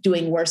just keep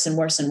doing worse and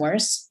worse and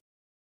worse.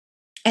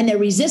 And they're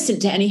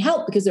resistant to any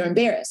help because they're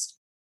embarrassed.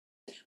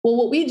 Well,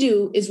 what we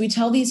do is we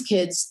tell these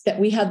kids that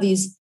we have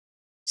these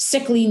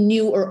sickly,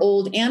 new or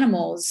old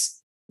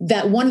animals,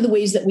 that one of the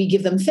ways that we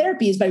give them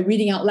therapy is by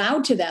reading out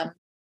loud to them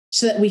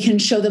so that we can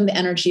show them the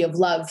energy of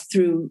love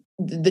through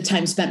the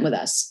time spent with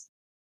us.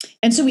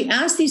 And so we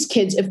ask these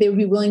kids if they would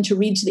be willing to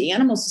read to the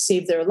animals to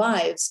save their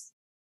lives.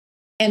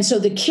 And so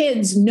the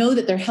kids know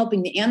that they're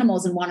helping the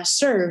animals and want to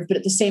serve, but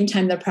at the same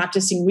time, they're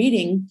practicing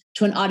reading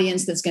to an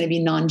audience that's going to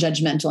be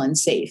non-judgmental and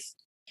safe.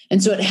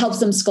 And so it helps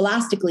them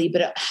scholastically,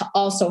 but it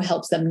also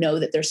helps them know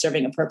that they're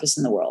serving a purpose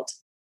in the world.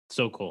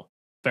 So cool.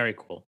 Very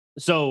cool.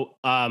 So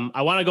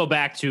I want to go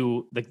back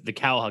to the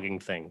cow hugging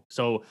thing.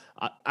 So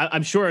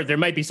I'm sure there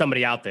might be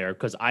somebody out there,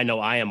 because I know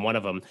I am one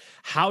of them.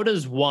 How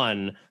does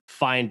one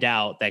find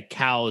out that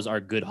cows are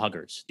good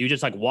huggers? Do you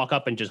just like walk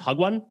up and just hug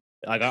one?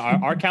 Like,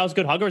 are cows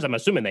good huggers? I'm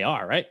assuming they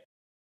are, right?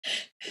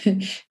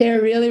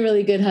 They're really,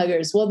 really good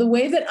huggers. Well, the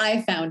way that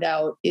I found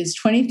out is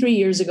 23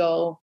 years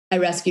ago, I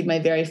rescued my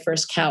very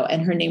first cow,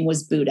 and her name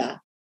was Buddha.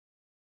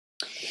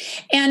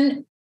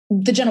 And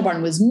the Gentle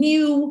Barn was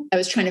new. I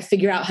was trying to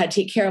figure out how to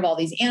take care of all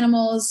these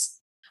animals.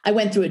 I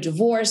went through a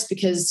divorce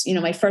because,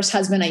 my first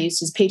husband, I used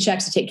his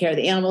paychecks to take care of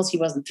the animals. He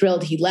wasn't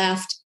thrilled. He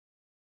left.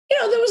 There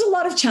was a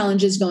lot of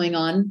challenges going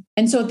on.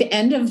 And so at the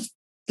end of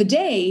the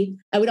day,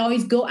 I would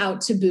always go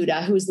out to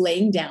Buddha, who was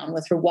laying down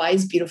with her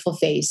wise, beautiful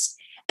face.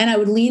 And I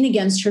would lean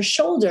against her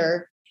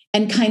shoulder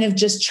and kind of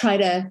just try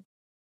to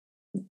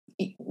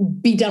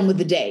be done with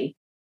the day.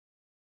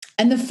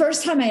 And the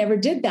first time I ever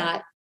did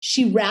that,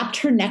 she wrapped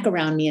her neck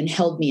around me and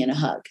held me in a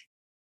hug.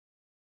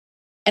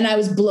 And I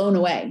was blown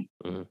away.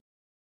 Mm-hmm.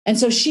 And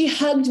so she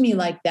hugged me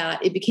like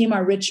that. It became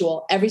our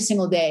ritual every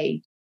single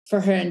day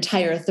for her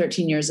entire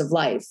 13 years of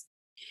life.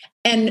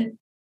 And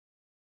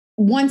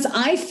once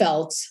I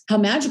felt how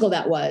magical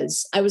that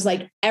was, I was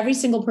like, every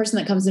single person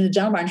that comes into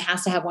Gentle Barn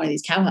has to have one of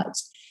these cow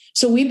hugs.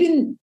 So we've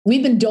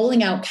been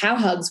doling out cow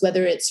hugs,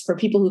 whether it's for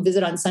people who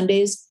visit on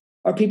Sundays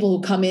or people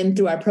who come in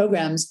through our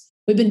programs.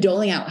 We've been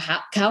doling out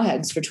cow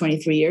hugs for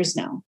 23 years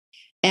now.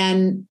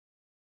 And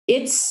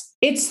it's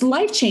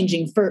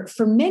life-changing for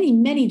many,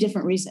 many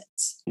different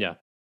reasons. Yeah.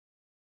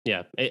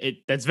 Yeah.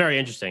 That's very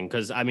interesting,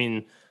 because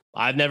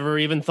I've never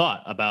even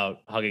thought about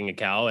hugging a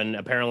cow. And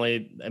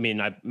apparently,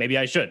 maybe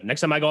I should. Next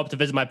time I go up to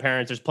visit my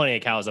parents, there's plenty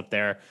of cows up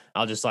there.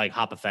 I'll just like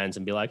hop a fence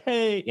and be like,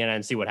 hey,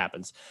 and see what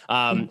happens.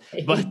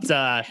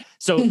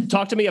 So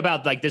talk to me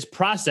about like this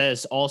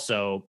process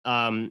also.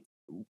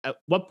 At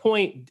what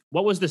point,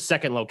 what was the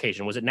second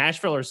location? Was it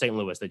Nashville or St.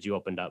 Louis that you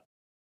opened up?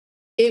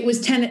 It was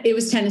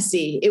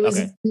Tennessee. It was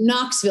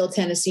Knoxville,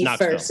 Tennessee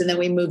first, and then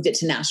we moved it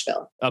to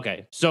Nashville.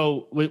 Okay.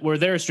 So were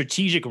there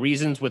strategic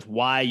reasons with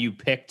why you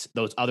picked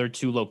those other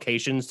two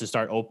locations to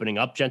start opening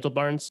up Gentle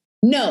Barns?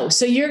 No.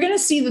 So you're going to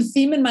see the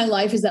theme in my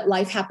life is that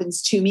life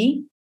happens to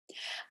me.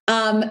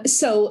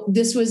 So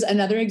this was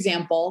another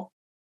example.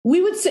 We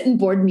would sit in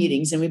board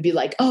meetings and we'd be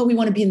like, oh, we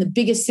want to be in the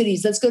biggest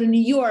cities. Let's go to New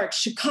York,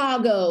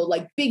 Chicago,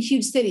 like big,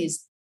 huge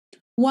cities.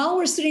 While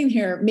we're sitting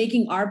here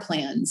making our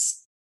plans,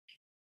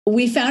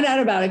 we found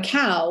out about a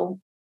cow.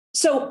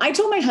 So I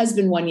told my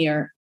husband one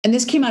year, and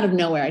this came out of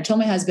nowhere. I told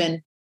my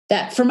husband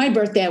that for my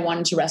birthday, I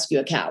wanted to rescue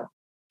a cow.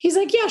 He's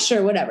like, yeah,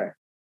 sure, whatever.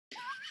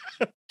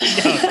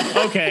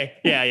 Okay.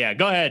 Yeah.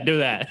 Go ahead. Do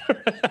that.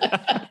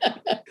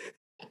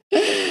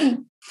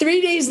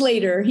 3 days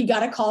later, he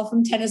got a call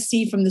from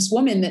Tennessee from this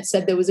woman that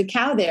said there was a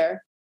cow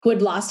there who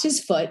had lost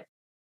his foot.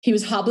 He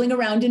was hobbling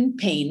around in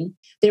pain.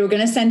 They were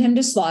going to send him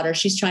to slaughter.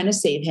 She's trying to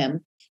save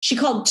him. She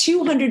called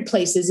 200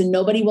 places and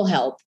nobody will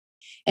help.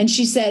 And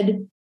she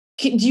said,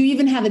 do you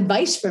even have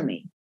advice for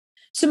me?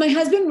 So my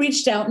husband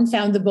reached out and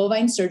found the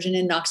bovine surgeon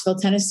in Knoxville,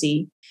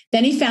 Tennessee.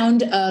 Then he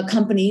found a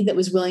company that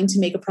was willing to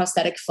make a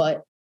prosthetic foot.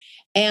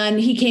 And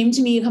he came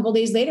to me a couple of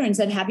days later and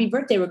said, happy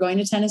birthday, we're going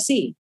to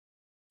Tennessee.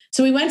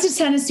 So we went to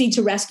Tennessee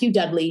to rescue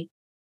Dudley,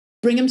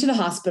 bring him to the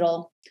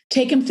hospital,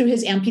 take him through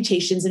his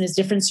amputations and his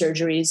different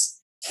surgeries,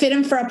 fit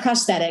him for a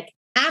prosthetic,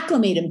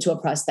 acclimate him to a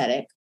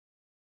prosthetic.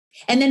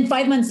 And then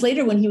 5 months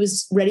later, when he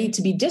was ready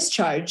to be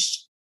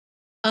discharged,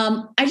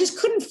 I just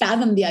couldn't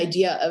fathom the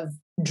idea of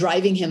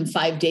driving him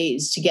 5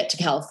 days to get to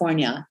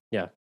California.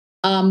 Yeah.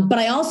 But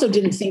I also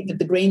didn't think that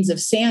the grains of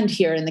sand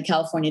here in the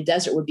California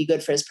desert would be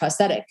good for his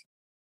prosthetic.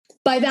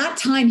 By that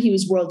time, he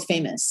was world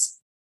famous.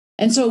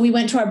 And so we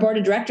went to our board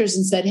of directors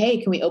and said,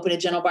 hey, can we open a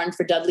gentle barn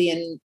for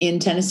Dudley in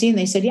Tennessee? And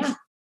they said, yeah.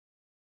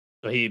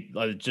 So he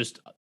just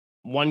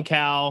one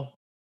cow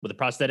with a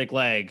prosthetic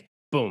leg,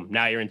 boom,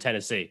 now you're in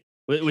Tennessee.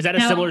 Was that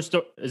a similar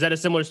story? Is that a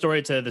similar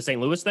story to the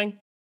St. Louis thing?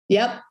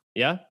 Yep.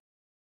 Yeah.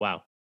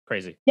 Wow.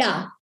 Crazy.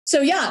 Yeah. So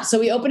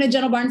we opened a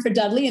gentle barn for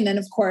Dudley. And then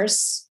of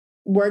course,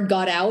 word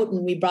got out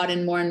and we brought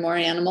in more and more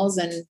animals.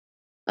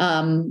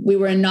 And we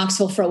were in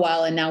Knoxville for a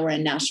while and now we're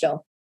in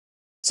Nashville.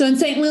 So in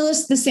St.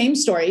 Louis, the same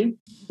story.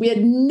 We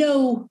had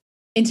no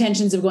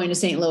intentions of going to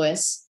St.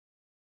 Louis.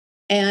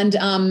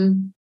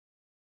 And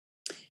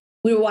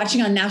we were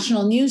watching on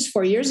national news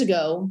 4 years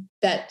ago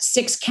that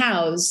 6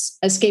 cows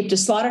escaped a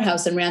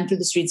slaughterhouse and ran through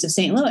the streets of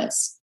St.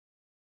 Louis.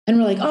 And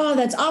we're like, oh,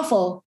 that's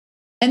awful.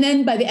 And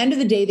then by the end of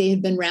the day, they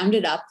had been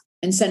rounded up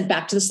and sent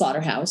back to the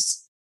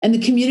slaughterhouse. And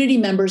the community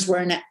members were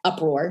in an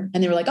uproar.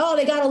 And they were like, oh,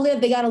 they got to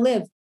live. They got to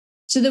live.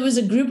 So there was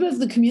a group of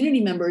the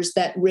community members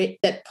that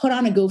put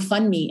on a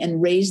GoFundMe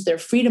and raised their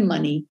freedom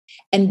money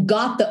and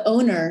got the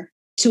owner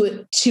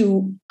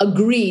to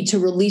agree to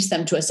release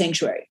them to a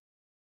sanctuary.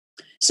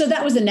 So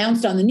that was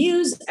announced on the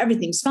news.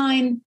 Everything's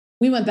fine.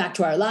 We went back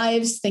to our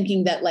lives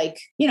thinking that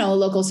a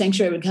local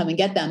sanctuary would come and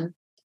get them,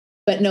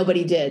 but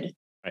nobody did.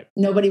 Right.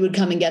 Nobody would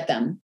come and get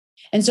them.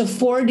 And so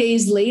 4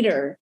 days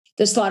later,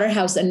 the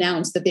slaughterhouse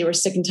announced that they were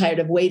sick and tired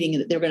of waiting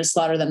and that they were going to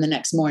slaughter them the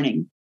next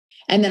morning.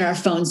 And then our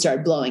phone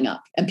started blowing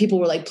up and people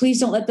were like, please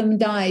don't let them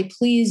die.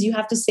 Please, you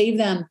have to save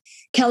them.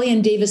 Kelly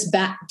and David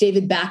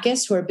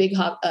Backus, who are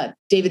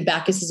David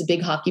Backus is a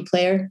big hockey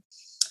player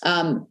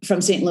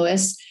from St.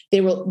 Louis.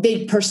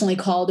 They personally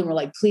called and were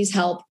like, please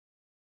help.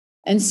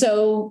 And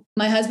so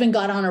my husband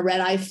got on a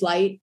red-eye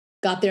flight,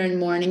 got there in the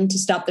morning to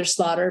stop their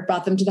slaughter,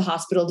 brought them to the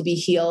hospital to be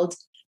healed,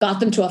 got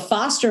them to a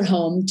foster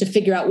home to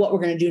figure out what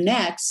we're going to do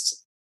next.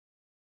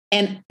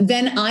 And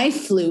then I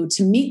flew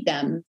to meet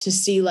them to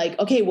see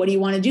okay, what do you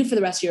want to do for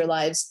the rest of your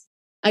lives?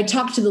 I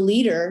talked to the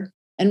leader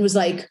and was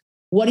like,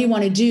 what do you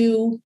want to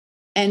do?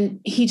 And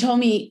he told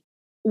me,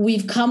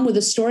 we've come with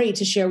a story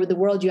to share with the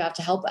world. You have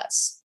to help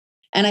us.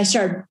 And I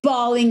started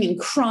bawling and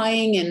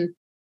crying. And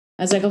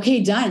I was like,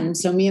 okay, done.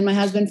 So me and my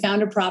husband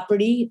found a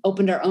property,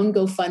 opened our own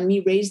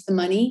GoFundMe, raised the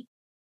money,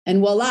 and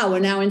voila, we're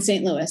now in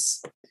St.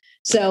 Louis.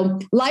 So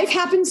life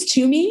happens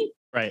to me.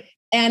 Right.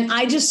 And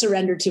I just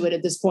surrender to it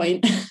at this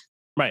point.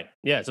 Right.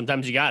 Yeah.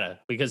 Sometimes you gotta,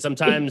 because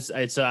sometimes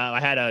it's, I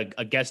had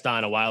a guest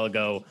on a while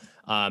ago,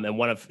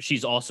 and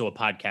she's also a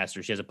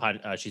podcaster. She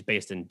has she's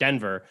based in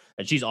Denver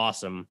and she's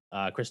awesome.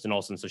 Kristen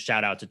Olson. So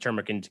shout out to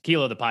Turmeric and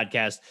Tequila, the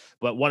podcast.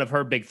 But one of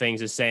her big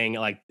things is saying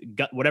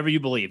whatever you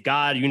believe,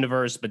 God,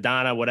 universe,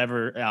 Madonna,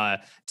 whatever.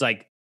 It's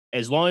like,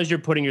 as long as you're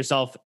putting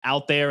yourself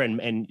out there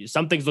and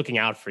something's looking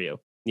out for you.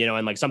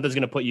 And something's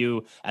going to put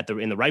you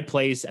in the right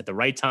place at the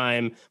right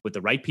time with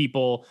the right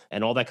people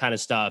and all that kind of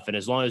stuff. And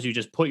as long as you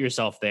just put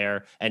yourself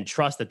there and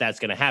trust that that's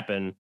going to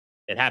happen,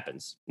 it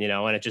happens,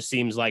 and it just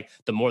seems like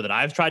the more that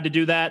I've tried to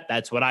do that,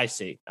 that's what I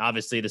see.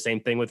 Obviously the same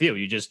thing with you.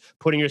 You just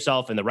putting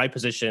yourself in the right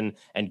position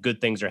and good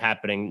things are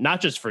happening,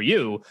 not just for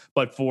you,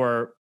 but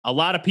for a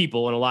lot of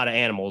people and a lot of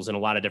animals in a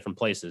lot of different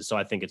places. So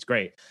I think it's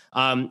great.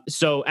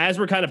 So as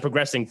we're kind of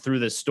progressing through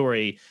this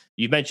story,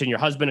 you mentioned your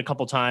husband a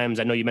couple times.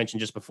 I know you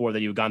mentioned just before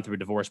that you had gone through a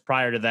divorce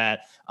prior to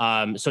that.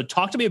 So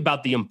talk to me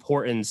about the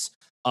importance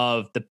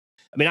of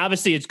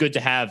obviously it's good to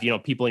have,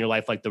 people in your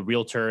life like the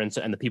realtor and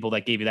the people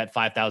that gave you that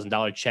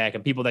 $5,000 check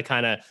and people that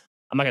kind of,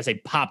 I'm not gonna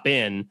say pop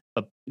in,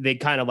 but they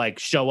kind of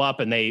show up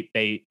and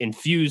they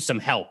infuse some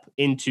help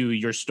into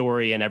your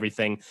story and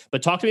everything.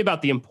 But talk to me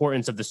about the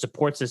importance of the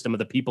support system of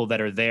the people that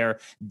are there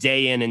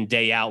day in and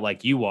day out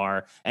like you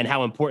are, and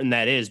how important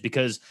that is.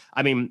 Because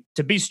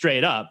to be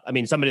straight up,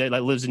 somebody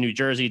that lives in New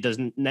Jersey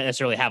doesn't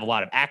necessarily have a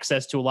lot of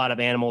access to a lot of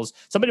animals.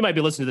 Somebody might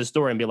be listening to this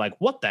story and be like,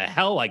 what the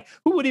hell?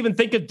 Who would even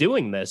think of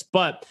doing this?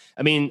 But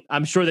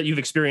I'm sure that you've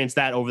experienced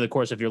that over the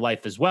course of your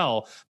life as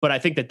well. But I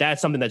think that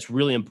that's something that's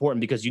really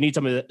important, because you need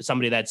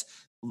somebody that's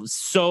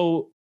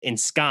so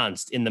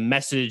ensconced in the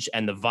message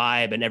and the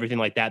vibe and everything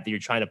like that you're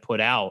trying to put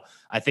out.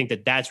 I think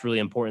that that's really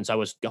important. So I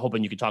was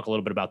hoping you could talk a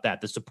little bit about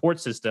that, the support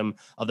system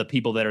of the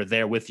people that are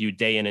there with you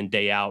day in and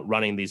day out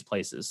running these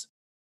places.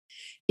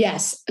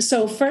 Yes.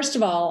 So first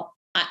of all,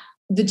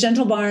 the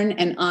Gentle Barn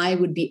and I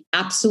would be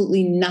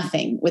absolutely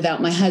nothing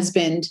without my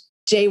husband,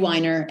 Jay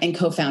Weiner, and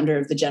co-founder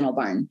of the Gentle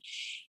Barn.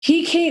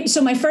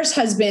 So my first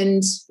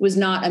husband was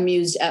not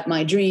amused at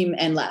my dream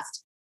and left.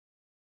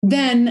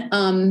 Then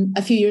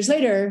a few years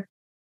later,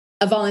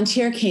 a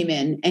volunteer came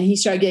in and he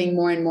started getting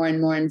more and more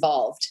and more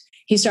involved.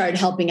 He started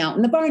helping out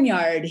in the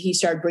barnyard. He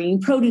started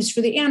bringing produce for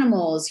the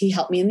animals. He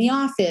helped me in the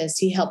office.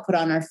 He helped put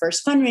on our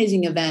first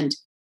fundraising event.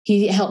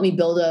 He helped me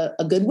build a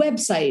good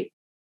website.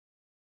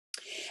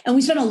 And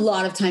we spent a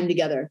lot of time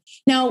together.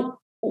 Now,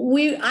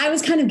 I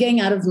was kind of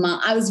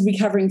I was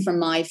recovering from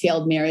my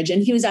failed marriage,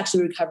 and he was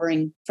actually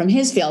recovering from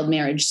his failed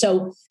marriage.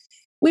 So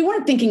we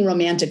weren't thinking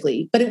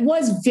romantically, but it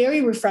was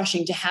very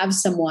refreshing to have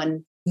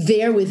someone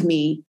there with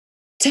me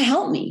to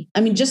help me.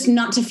 I mean, just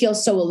not to feel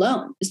so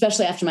alone,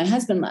 especially after my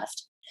husband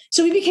left.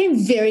 So we became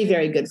very,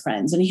 very good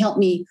friends, and he helped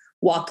me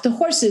walk the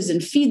horses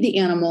and feed the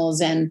animals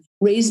and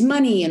raise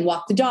money and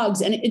walk the dogs.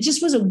 And it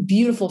just was a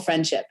beautiful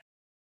friendship.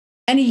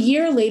 And a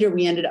year later,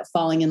 we ended up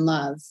falling in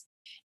love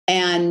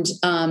and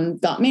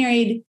got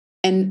married,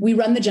 and we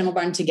run the Gentle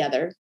Barn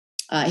together.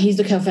 He's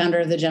the co-founder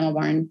of the Gentle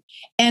Barn.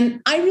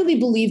 And I really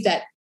believe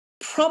that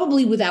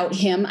probably without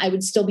him, I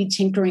would still be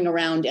tinkering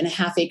around in a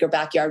half-acre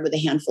backyard with a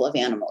handful of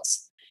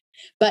animals.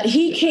 But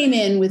he came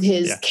in with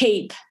his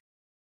cape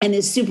and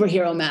his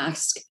superhero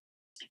mask,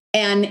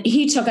 and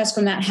he took us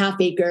from that half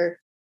acre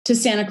to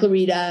Santa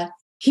Clarita.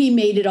 He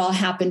made it all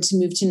happen to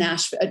move to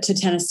Nashville, to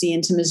Tennessee,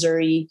 and to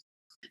Missouri.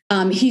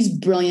 He's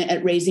brilliant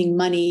at raising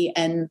money,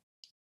 and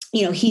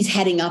he's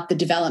heading up the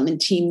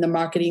development team, the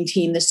marketing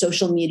team, the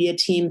social media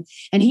team,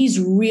 and he's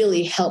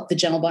really helped the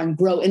Gentle Barn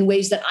grow in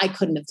ways that I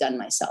couldn't have done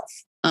myself.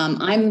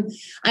 I'm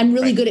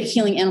really good at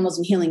healing animals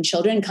and healing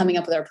children, coming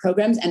up with our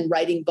programs and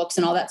writing books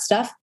and all that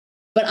stuff,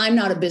 but I'm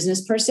not a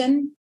business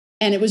person.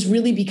 And it was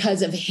really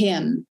because of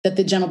him that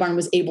the Gentle Barn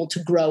was able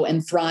to grow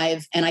and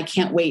thrive. And I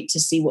can't wait to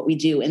see what we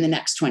do in the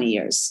next 20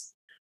 years.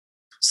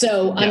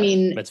 So, I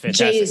mean,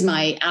 Jay is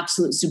my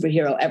absolute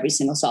superhero every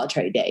single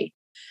solitary day.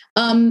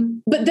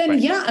 But then,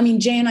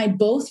 Jay and I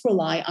both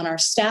rely on our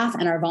staff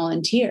and our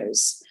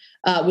volunteers,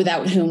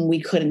 without whom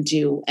we couldn't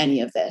do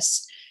any of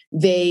this.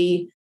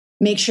 They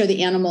make sure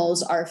the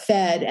animals are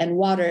fed and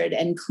watered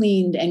and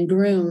cleaned and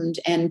groomed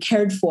and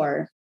cared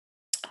for.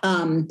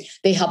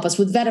 They help us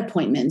with vet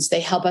appointments.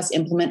 They help us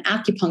implement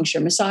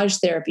acupuncture, massage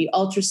therapy,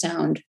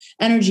 ultrasound,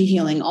 energy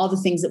healing, all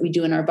the things that we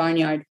do in our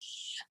barnyard.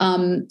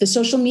 The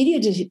social media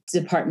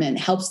department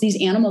helps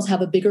these animals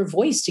have a bigger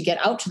voice to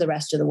get out to the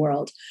rest of the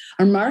world.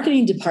 Our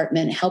marketing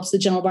department helps the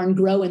Gentle Barn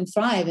grow and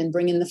thrive and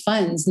bring in the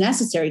funds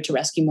necessary to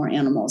rescue more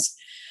animals.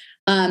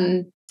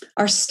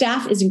 Our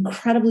staff is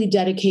incredibly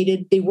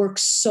dedicated. They work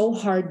so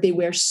hard. They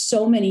wear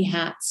so many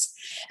hats.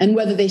 And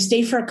whether they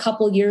stay for a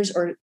couple years,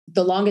 or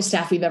the longest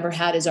staff we've ever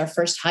had is our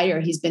first hire.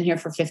 He's been here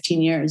for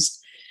 15 years.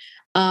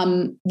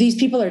 These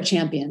people are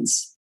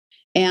champions,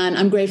 and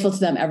I'm grateful to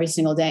them every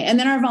single day. And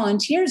then our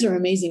volunteers are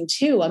amazing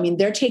too. I mean,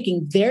 they're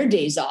taking their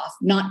days off,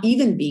 not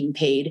even being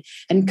paid,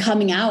 and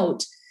coming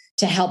out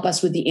to help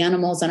us with the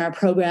animals and our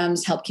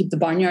programs, help keep the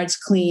barnyards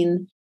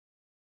clean,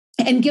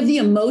 and give the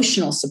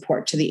emotional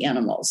support to the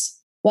animals.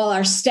 While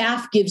our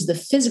staff gives the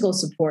physical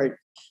support,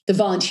 the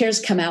volunteers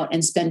come out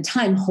and spend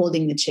time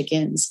holding the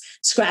chickens,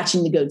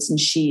 scratching the goats and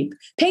sheep,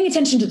 paying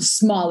attention to the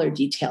smaller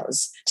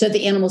details so that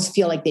the animals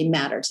feel like they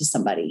matter to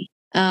somebody.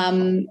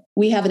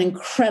 We have an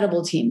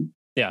incredible team.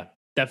 Yeah,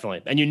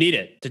 definitely. And you need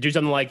it to do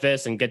something like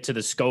this and get to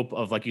the scope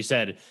of, like you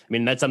said, I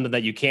mean, that's something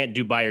that you can't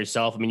do by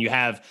yourself. I mean,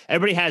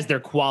 everybody has their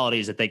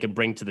qualities that they can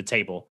bring to the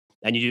table.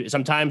 And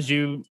sometimes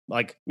if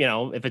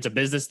it's a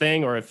business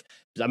thing, or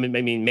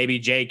maybe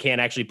Jay can't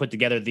actually put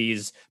together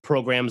these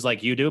programs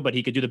like you do, but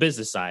he could do the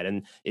business side.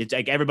 And it's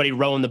like everybody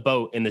rowing the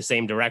boat in the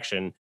same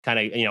direction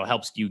kind of,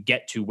 helps you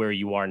get to where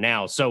you are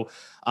now. So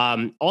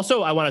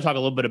also I want to talk a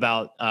little bit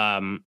about,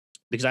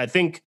 because I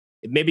think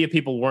maybe if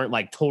people weren't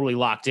like totally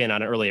locked in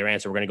on an earlier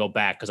answer, we're going to go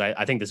back, because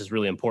I think this is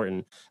really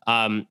important.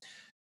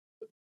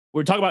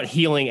 We're talking about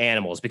healing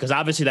animals, because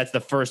obviously that's the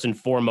first and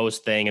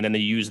foremost thing. And then they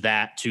use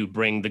that to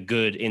bring the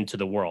good into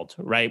the world.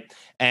 Right.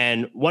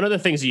 And one of the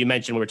things that you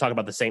mentioned, when we were talking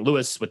about the St.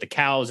 Louis with the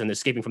cows and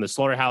escaping from the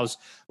slaughterhouse,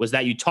 was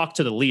that you talked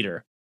to the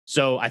leader.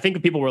 So I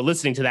think people were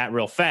listening to that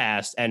real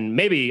fast, and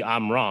maybe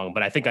I'm wrong,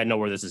 but I think I know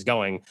where this is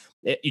going.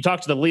 You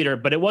talked to the leader,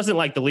 but it wasn't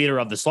like the leader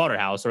of the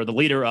slaughterhouse or the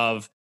leader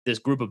of this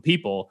group of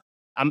people.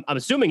 I'm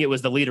assuming it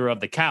was the leader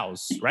of the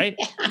cows, right?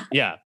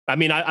 Yeah. I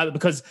mean,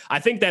 because I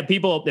think that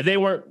people, if they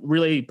weren't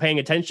really paying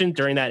attention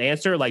during that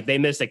answer, like they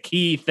missed a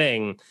key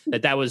thing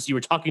that was, you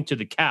were talking to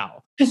the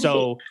cow.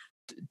 So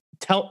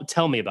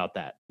tell me about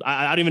that.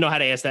 I don't even know how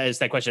to ask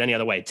that question any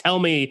other way. Tell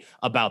me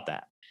about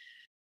that.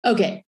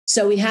 Okay.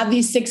 So we have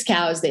these 6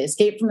 cows. They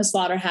escaped from a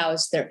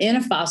slaughterhouse. They're in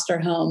a foster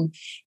home,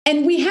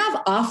 and we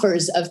have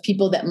offers of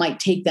people that might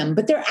take them,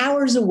 but they're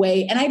hours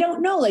away. And I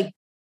don't know, like,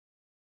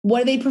 what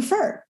do they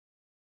prefer?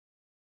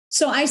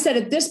 So I said,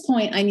 at this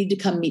point, I need to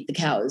come meet the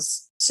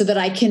cows so that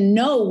I can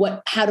know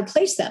how to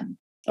place them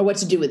or what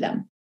to do with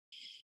them.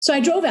 So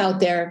I drove out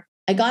there.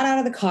 I got out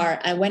of the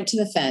car. I went to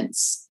the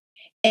fence,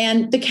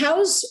 and the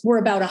cows were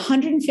about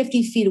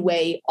 150 feet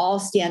away, all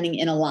standing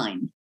in a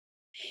line.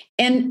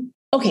 And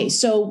okay,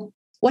 so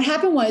what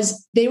happened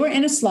was they were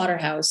in a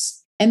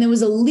slaughterhouse, and there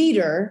was a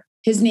leader.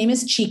 His name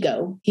is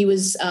Chico. He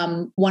was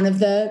one of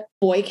the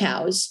boy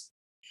cows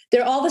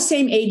They're all the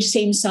same age,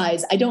 same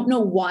size. I don't know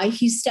why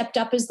he stepped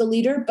up as the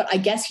leader, but I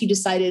guess he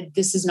decided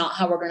this is not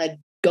how we're going to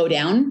go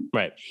down.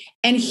 Right.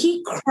 And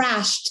he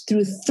crashed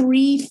through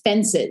 3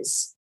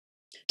 fences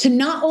to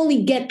not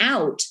only get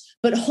out,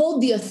 but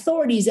hold the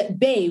authorities at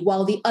bay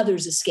while the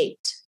others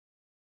escaped.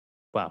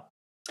 Wow.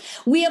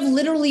 We have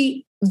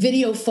literally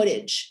video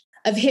footage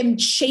of him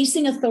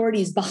chasing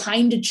authorities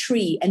behind a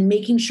tree and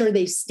making sure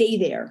they stay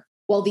there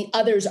while the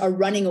others are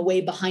running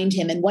away behind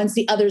him. And once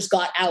the others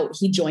got out,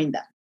 he joined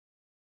them.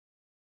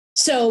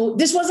 So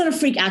this wasn't a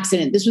freak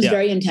accident. This was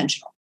very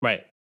intentional.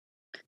 Right.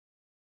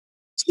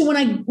 So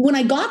when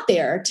I got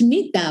there to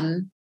meet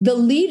them, the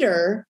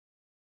leader,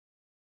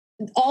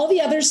 all the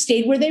others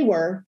stayed where they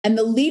were, and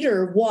the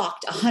leader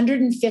walked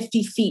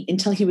 150 feet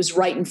until he was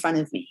right in front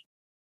of me.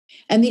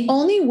 And the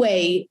only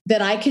way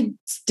that I could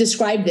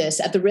describe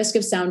this, at the risk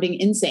of sounding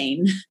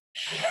insane,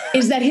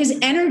 is that his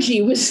energy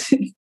was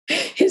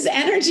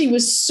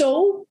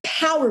so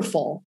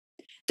powerful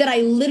that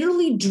I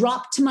literally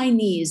dropped to my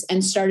knees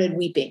and started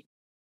weeping.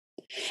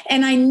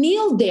 And I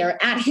kneeled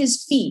there at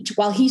his feet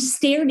while he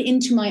stared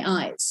into my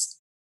eyes.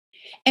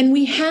 And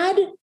we had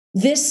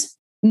this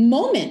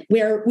moment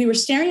where we were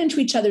staring into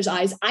each other's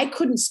eyes. I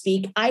couldn't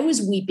speak. I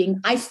was weeping.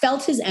 I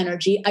felt his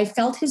energy. I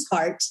felt his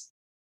heart.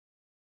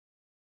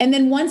 And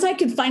then once I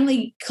could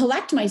finally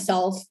collect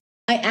myself,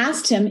 I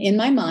asked him in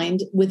my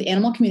mind with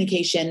animal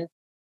communication,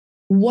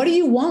 what do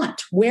you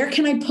want? Where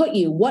can I put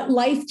you? What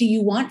life do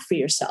you want for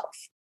yourself?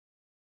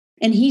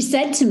 And he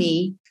said to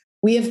me,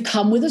 we have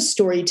come with a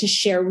story to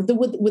share with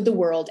the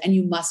world, and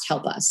you must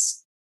help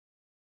us.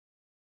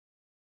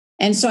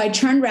 And so I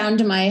turned around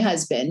to my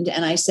husband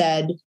and I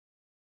said,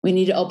 we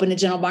need to open a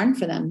gentle barn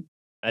for them.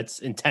 That's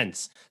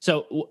intense.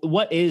 So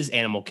what is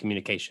animal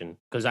communication?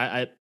 Because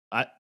I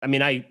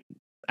mean,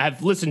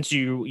 I've listened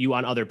to you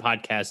on other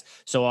podcasts,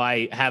 so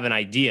I have an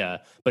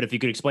idea, but if you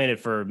could explain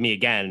it for me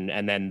again,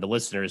 and then the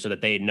listeners, so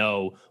that they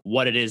know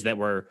what it is that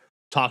we're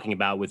talking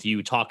about with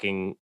you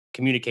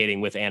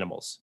communicating with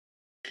animals.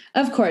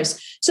 Of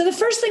course. So the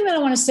first thing that I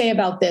want to say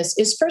about this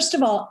is, first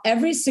of all,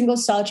 every single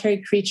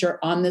solitary creature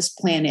on this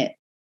planet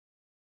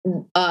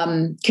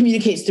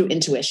communicates through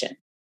intuition.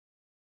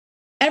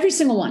 Every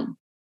single one.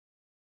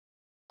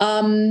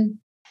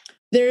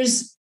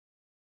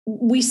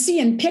 We see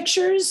in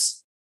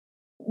pictures,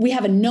 we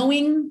have a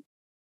knowing,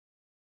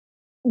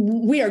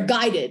 we are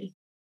guided.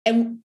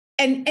 And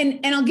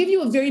I'll give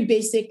you a very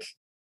basic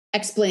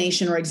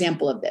explanation or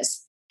example of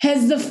this.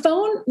 Has the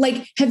phone,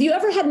 have you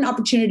ever had an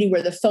opportunity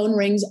where the phone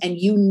rings and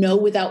you know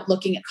without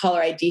looking at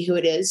caller ID who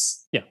it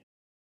is? Yeah.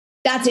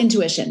 That's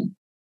intuition.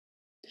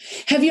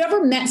 Have you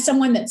ever met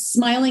someone that's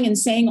smiling and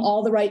saying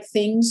all the right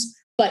things,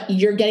 but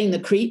you're getting the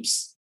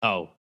creeps?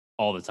 Oh,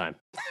 all the time.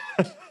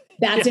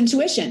 That's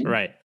intuition.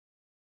 Right.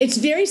 It's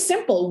very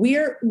simple.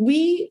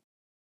 We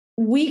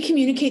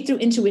communicate through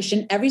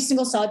intuition. Every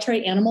single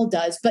solitary animal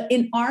does. But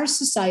in our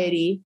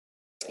society,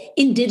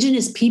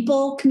 indigenous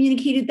people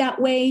communicated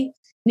that way.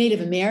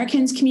 Native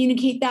Americans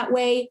communicate that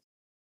way.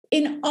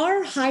 In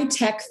our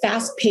high-tech,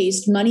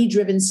 fast-paced,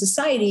 money-driven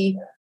society,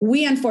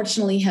 we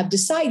unfortunately have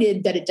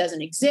decided that it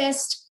doesn't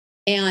exist,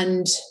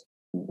 and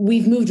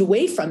we've moved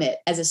away from it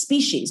as a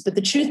species. But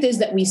the truth is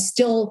that we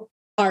still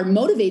are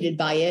motivated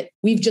by it.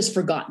 We've just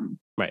forgotten.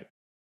 Right.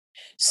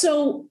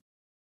 So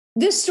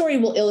this story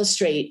will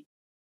illustrate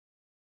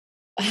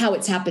how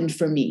it's happened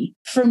for me.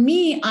 For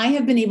me, I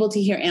have been able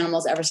to hear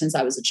animals ever since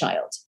I was a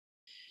child.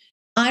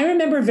 I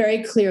remember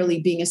very clearly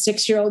being a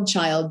 6-year-old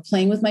child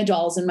playing with my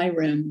dolls in my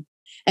room.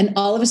 And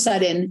all of a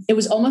sudden, it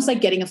was almost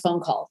like getting a phone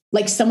call,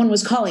 like someone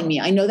was calling me.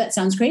 I know that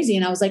sounds crazy.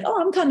 And I was like,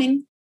 oh, I'm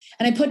coming.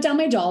 And I put down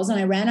my dolls and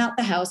I ran out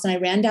the house and I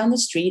ran down the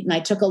street and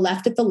I took a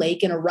left at the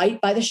lake and a right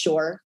by the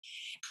shore.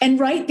 And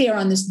right there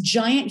on this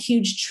giant,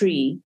 huge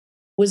tree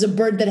was a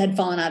bird that had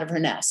fallen out of her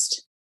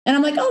nest. And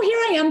I'm like, oh, here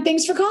I am.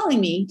 Thanks for calling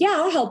me. Yeah,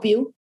 I'll help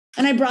you.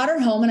 And I brought her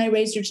home and I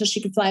raised her till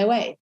she could fly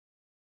away.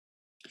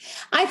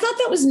 I thought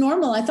that was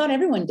normal. I thought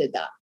everyone did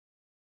that.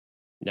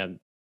 Yeah,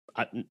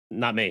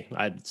 not me.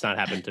 It's not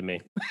happened to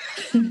me.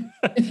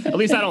 At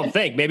least I don't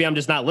think. Maybe I'm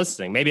just not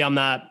listening. Maybe I'm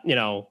not,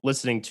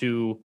 listening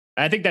to.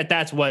 I think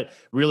that's what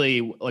really,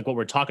 what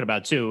we're talking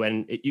about too.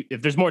 And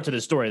if there's more to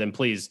this story, then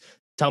please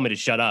tell me to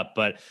shut up.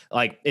 But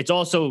it's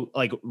also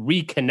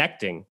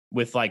reconnecting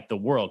with the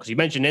world. Because you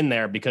mentioned in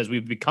there, because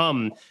we've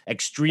become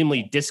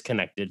extremely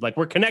disconnected.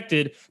 We're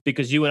connected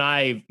because you and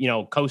I,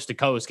 coast to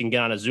coast can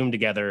get on a Zoom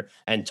together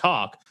and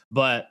talk.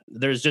 But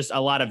there's just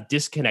a lot of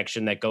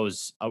disconnection that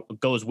goes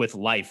with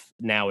life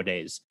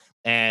nowadays.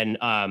 And,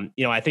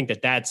 I think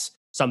that's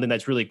something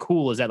that's really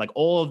cool, is that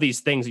all of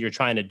these things that you're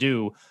trying to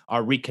do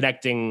are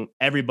reconnecting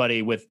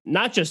everybody with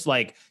not just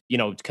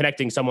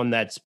connecting someone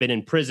that's been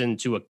in prison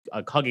to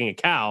hugging a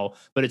cow,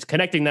 but it's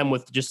connecting them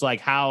with just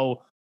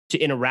how to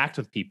interact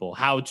with people,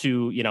 how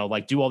to,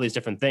 do all these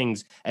different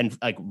things and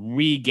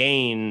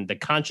regain the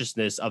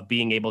consciousness of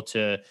being able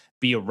to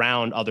be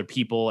around other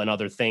people and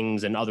other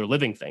things and other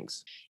living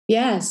things.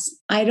 Yes.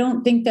 I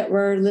don't think that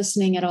we're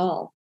listening at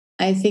all.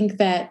 I think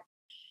that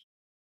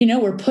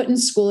We're put in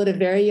school at a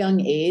very young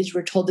age.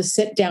 We're told to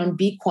sit down,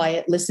 be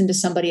quiet, listen to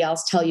somebody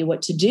else tell you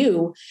what to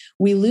do.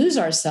 We lose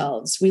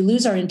ourselves. We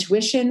lose our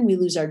intuition. We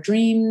lose our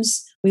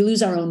dreams. We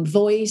lose our own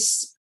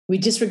voice. We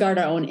disregard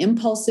our own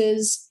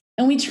impulses.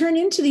 And we turn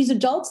into these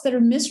adults that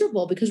are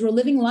miserable because we're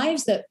living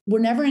lives that were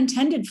never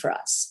intended for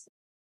us.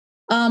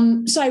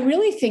 So I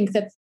really think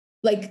that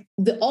like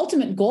the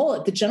ultimate goal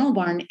at the Gentle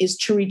Barn is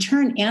to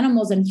return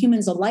animals and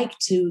humans alike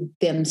to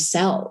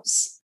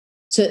themselves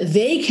so that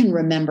they can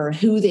remember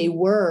who they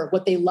were,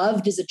 what they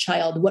loved as a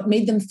child, what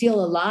made them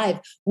feel alive,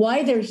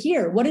 why they're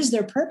here, what is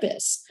their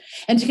purpose,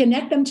 and to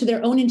connect them to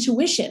their own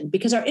intuition,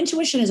 because our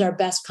intuition is our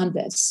best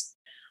compass.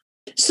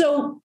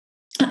 So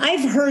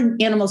I've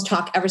heard animals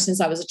talk ever since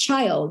I was a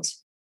child.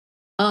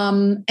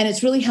 And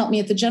it's really helped me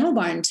at the Gentle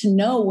Barn to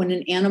know when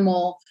an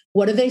animal,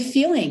 what are they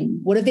feeling?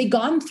 What have they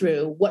gone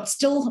through? What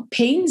still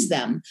pains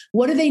them?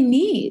 What do they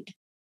need?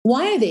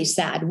 Why are they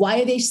sad?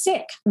 Why are they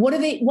sick? What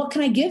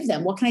can I give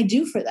them? What can I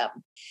do for them?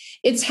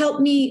 It's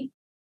helped me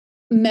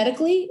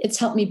medically. It's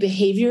helped me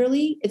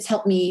behaviorally. It's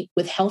helped me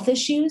with health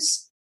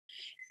issues.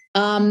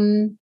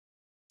 And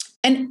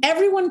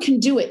everyone can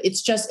do it.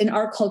 It's just in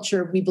our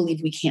culture, we believe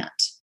we can't.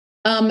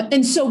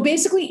 And so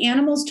basically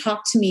animals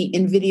talk to me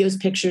in videos,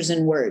 pictures,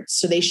 and words.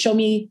 So they show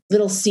me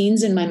little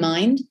scenes in my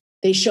mind.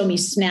 They show me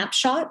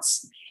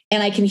snapshots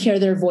and I can hear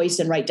their voice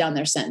and write down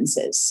their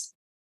sentences.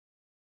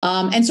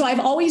 And so I've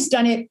always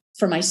done it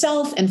for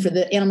myself and for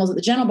the animals at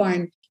the Gentle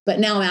Barn, but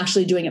now I'm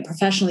actually doing it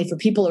professionally for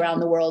people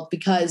around the world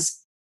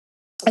because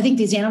I think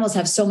these animals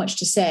have so much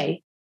to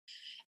say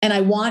and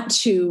I want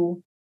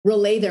to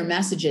relay their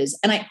messages.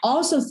 And I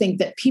also think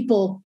that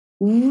people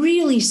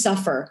really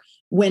suffer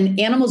when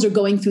animals are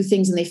going through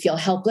things and they feel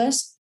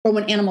helpless, or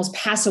when animals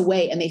pass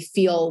away and they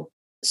feel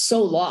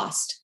so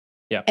lost.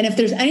 Yeah. And if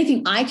there's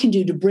anything I can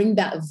do to bring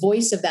that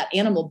voice of that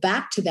animal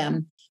back to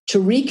them, to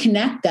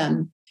reconnect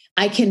them,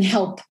 I can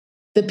help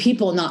the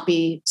people not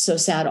be so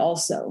sad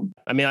also.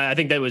 I mean, I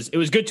think that it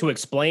was good to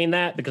explain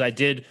that because I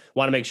did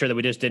want to make sure that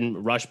we just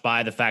didn't rush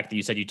by the fact that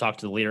you said you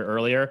talked to the leader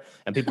earlier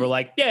and people were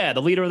like, yeah,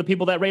 the leader of the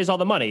people that raise all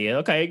the money.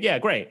 Okay. Yeah,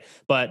 great.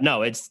 But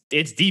no, it's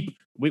deep.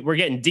 We're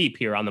getting deep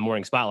here on the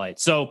Morning Spotlight.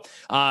 So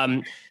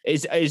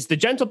is the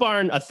Gentle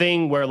Barn a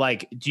thing where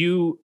like,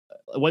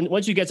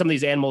 once you get some of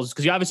these animals,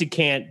 because you obviously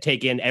can't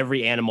take in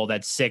every animal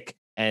that's sick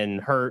and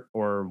hurt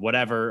or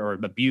whatever, or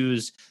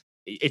abused,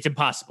 it's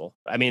impossible.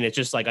 I mean, it's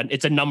just like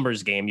it's a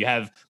numbers game. You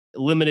have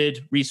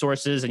limited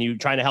resources and you're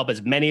trying to help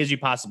as many as you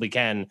possibly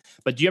can.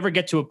 But do you ever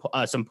get to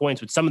some points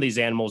with some of these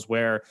animals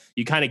where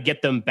you kind of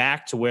get them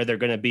back to where they're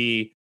going to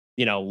be,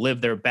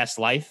 live their best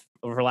life,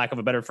 for lack of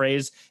a better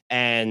phrase,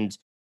 and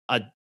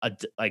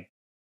like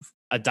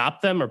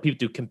adopt them, or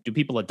do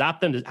people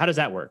adopt them? How does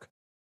that work?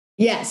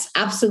 Yes,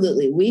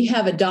 absolutely. We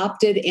have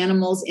adopted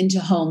animals into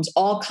homes,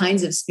 all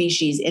kinds of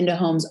species into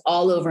homes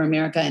all over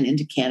America and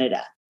into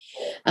Canada.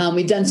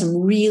 We've done some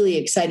really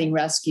exciting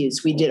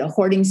rescues. We did a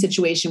hoarding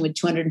situation with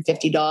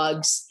 250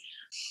 dogs.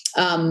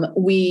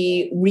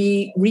 We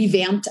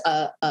revamped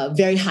a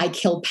very high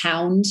kill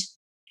pound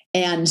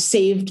and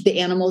saved the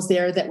animals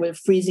there that were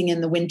freezing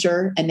in the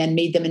winter and then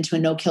made them into a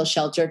no-kill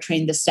shelter,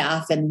 trained the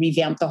staff and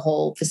revamped the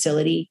whole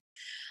facility.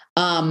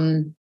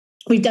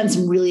 We've done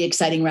some really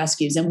exciting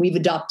rescues and we've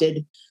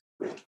adopted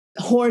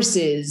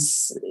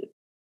horses,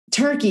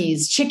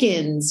 turkeys,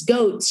 chickens,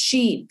 goats,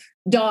 sheep,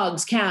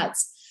 dogs,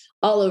 cats,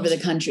 all over the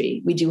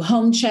country. We do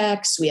home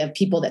checks. We have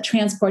people that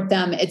transport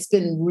them. It's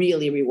been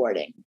really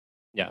rewarding.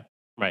 Yeah,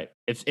 right.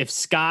 If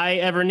Sky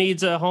ever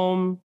needs a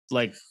home,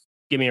 like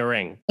give me a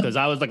ring. Because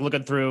I was like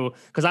looking through,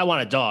 because I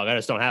want a dog. I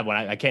just don't have one.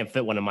 I can't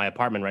fit one in my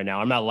apartment right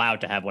now. I'm not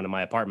allowed to have one in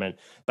my apartment.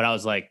 But I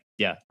was like,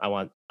 yeah, I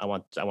want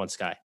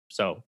Sky.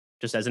 So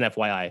just as an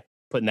FYI,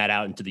 putting that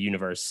out into the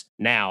universe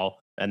now,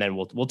 and then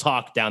we'll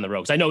talk down the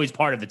road. Because I know he's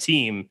part of the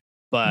team,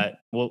 but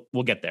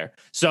we'll get there.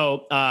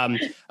 So, all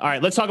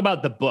right, let's talk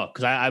about the book,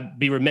 because I'd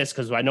be remiss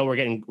because I know we're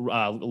getting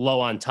low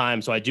on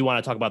time. So I do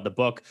want to talk about the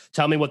book.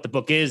 Tell me what the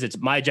book is. It's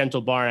My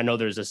Gentle Barn. I know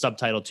there's a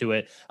subtitle to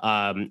it,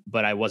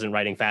 but I wasn't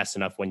writing fast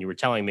enough when you were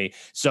telling me.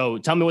 So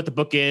tell me what the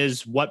book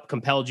is, what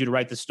compelled you to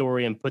write the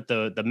story and put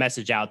the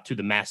message out to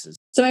the masses.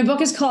 So my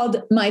book is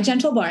called My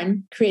Gentle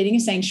Barn, Creating a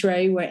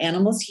Sanctuary Where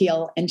Animals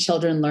Heal and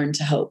Children Learn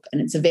to Hope. And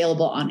it's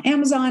available on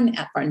Amazon,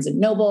 at Barnes &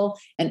 Noble,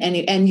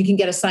 and you can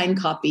get a signed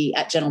copy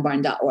at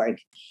gentlebarn.org.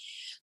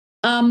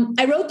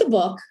 I wrote the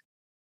book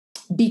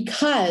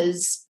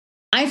because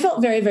I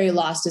felt very, very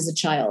lost as a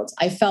child.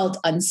 I felt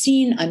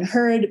unseen,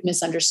 unheard,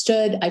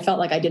 misunderstood. I felt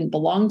like I didn't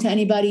belong to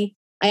anybody.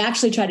 I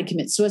actually tried to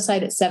commit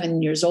suicide at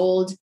 7 years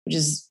old, which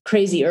is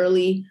crazy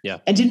early. Yeah.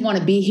 I didn't want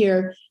to be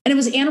here. And it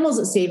was animals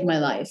that saved my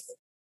life.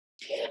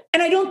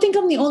 And I don't think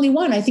I'm the only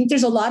one. I think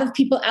there's a lot of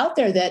people out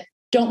there that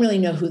don't really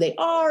know who they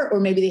are, or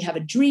maybe they have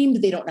a dream,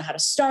 but they don't know how to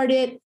start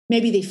it.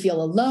 Maybe they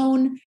feel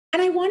alone.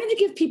 And I wanted to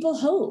give people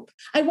hope.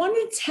 I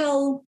wanted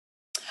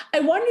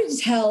to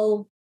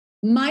tell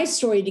my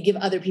story to give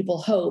other people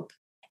hope.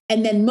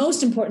 And then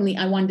most importantly,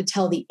 I wanted to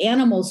tell the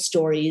animal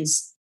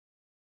stories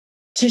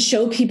to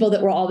show people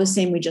that we're all the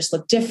same. We just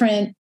look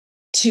different.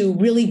 to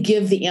really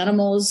give the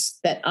animals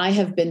that I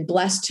have been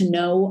blessed to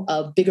know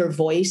a bigger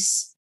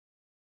voice.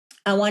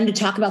 I wanted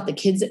to talk about the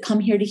kids that come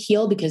here to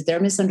heal because they're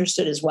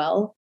misunderstood as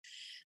well.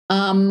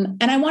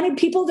 And I wanted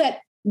people that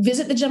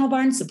visit the Gentle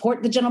Barn,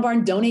 support the Gentle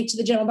Barn, donate to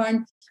the Gentle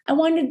Barn. I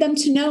wanted them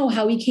to know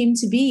how we came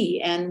to be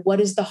and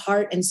what is the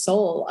heart and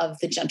soul of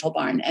the Gentle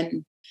Barn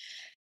and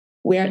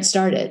where it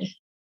started.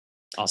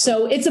 Awesome.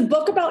 So it's a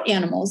book about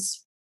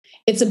animals.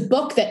 It's a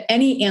book that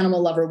any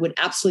animal lover would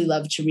absolutely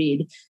love to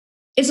read.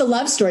 It's a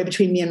love story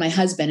between me and my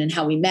husband and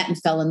how we met and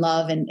fell in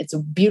love. And it's a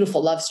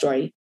beautiful love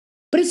story,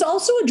 but it's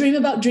also a dream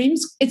about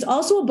dreams. It's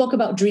also a book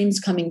about dreams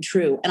coming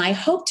true. And I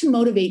hope to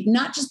motivate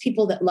not just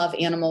people that love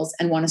animals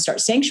and want to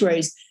start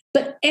sanctuaries,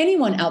 but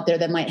anyone out there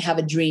that might have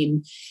a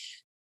dream,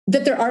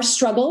 that there are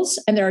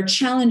struggles and there are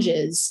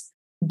challenges,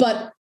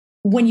 but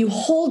when you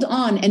hold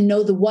on and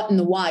know the what and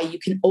the why, you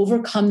can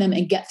overcome them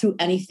and get through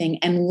anything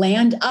and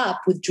land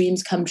up with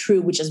dreams come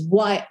true, which is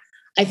why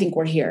I think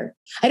we're here.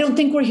 I don't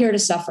think we're here to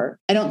suffer.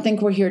 I don't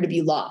think we're here to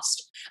be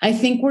lost. I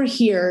think we're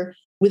here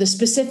with a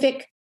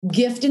specific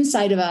gift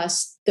inside of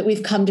us that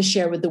we've come to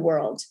share with the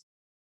world.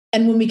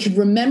 And when we can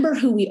remember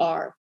who we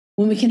are,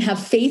 when we can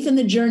have faith in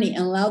the journey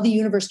and allow the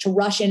universe to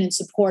rush in and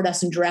support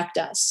us and direct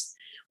us,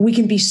 we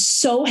can be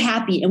so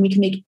happy and we can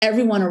make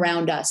everyone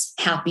around us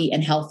happy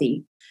and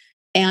healthy.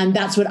 And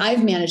that's what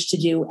I've managed to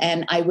do.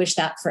 And I wish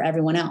that for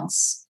everyone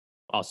else.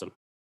 Awesome.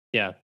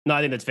 Yeah. No,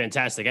 I think that's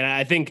fantastic. And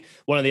I think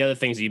one of the other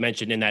things that you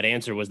mentioned in that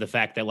answer was the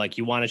fact that like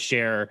you want to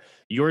share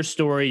your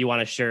story, you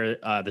want to share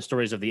the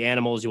stories of the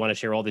animals, you want to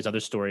share all these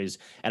other stories.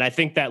 And I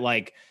think that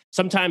like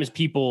sometimes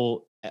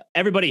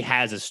everybody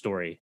has a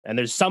story and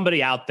there's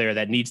somebody out there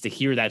that needs to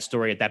hear that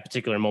story at that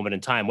particular moment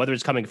in time, whether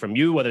it's coming from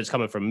you, whether it's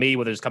coming from me,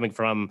 whether it's coming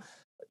from,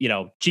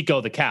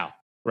 Chico the cow.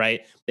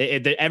 Right.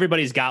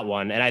 Everybody's got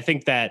one. And I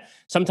think that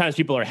sometimes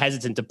people are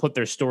hesitant to put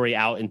their story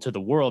out into the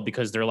world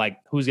because they're like,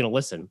 who's going to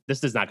listen?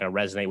 This is not going to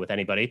resonate with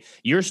anybody.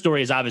 Your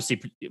story is obviously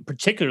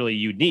particularly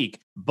unique,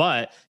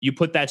 but you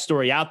put that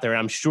story out there. And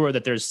I'm sure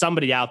that there's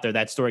somebody out there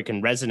that story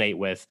can resonate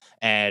with.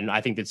 And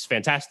I think that's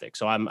fantastic.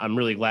 So I'm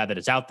really glad that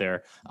it's out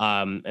there.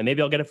 And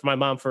maybe I'll get it for my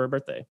mom for her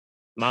birthday.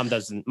 Mom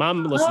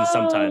listens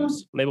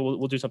sometimes. Maybe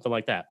we'll do something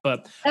like that.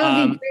 But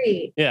that would be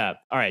great. Yeah.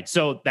 All right.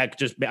 So that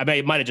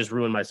might have just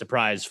ruined my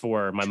surprise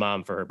for my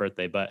mom for her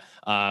birthday. But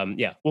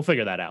yeah, we'll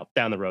figure that out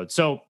down the road.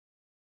 So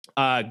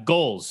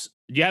goals.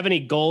 Do you have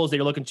any goals that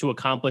you're looking to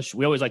accomplish?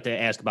 We always like to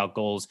ask about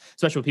goals,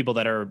 especially with people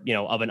that are,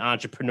 of an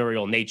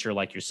entrepreneurial nature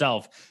like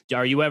yourself.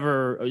 Do you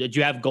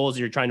have goals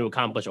that you're trying to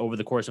accomplish over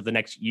the course of the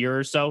next year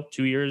or so,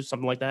 2 years,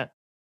 something like that?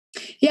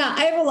 Yeah,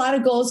 I have a lot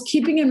of goals,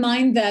 keeping in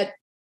mind that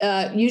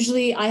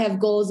usually I have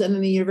goals and then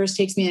the universe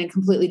takes me in a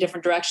completely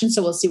different direction.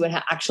 So we'll see what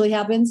actually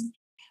happens.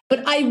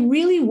 But I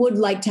really would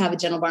like to have a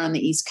Gentle Barn on the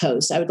East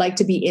Coast. I would like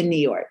to be in New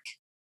York.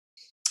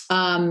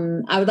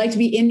 I would like to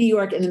be in New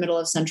York in the middle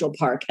of Central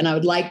Park. And I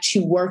would like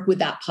to work with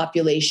that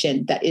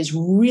population that is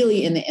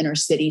really in the inner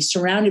city,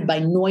 surrounded by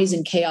noise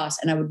and chaos.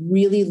 And I would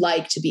really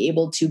like to be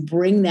able to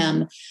bring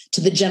them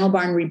to the Gentle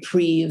Barn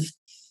reprieve,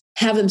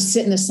 have them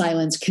sit in the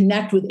silence,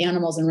 connect with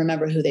animals and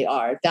remember who they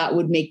are. That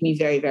would make me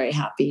very, very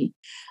happy.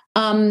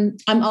 I'm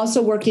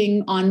also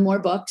working on more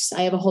books.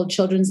 I have a whole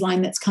children's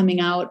line that's coming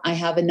out. I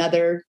have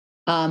another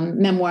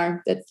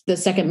memoir, that's the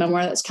second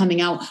memoir that's coming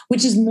out,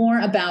 which is more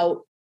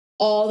about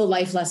all the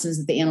life lessons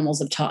that the animals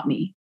have taught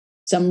me.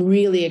 So I'm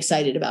really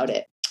excited about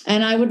it.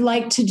 And I would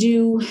like to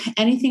do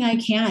anything I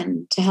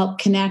can to help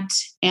connect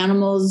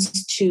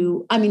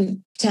to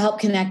help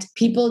connect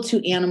people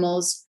to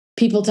animals,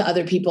 people to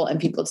other people, and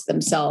people to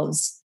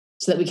themselves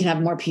so that we can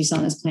have more peace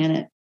on this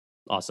planet.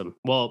 Awesome.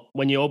 Well,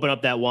 when you open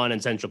up that one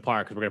in Central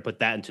Park, because we're going to put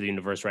that into the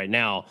universe right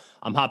now,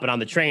 I'm hopping on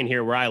the train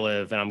here where I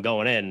live and I'm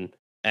going in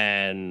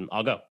and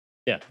I'll go.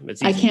 Yeah.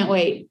 It's easy. I can't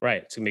wait.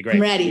 Right. It's gonna be great.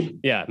 I'm ready.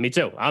 Yeah, me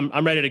too.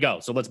 I'm ready to go.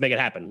 So let's make it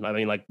happen. I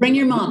mean, like bring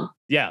your mom.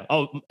 Yeah.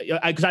 Oh,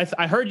 because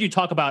I heard you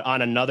talk about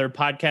on another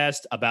podcast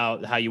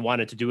about how you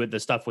wanted to do the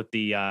stuff with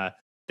the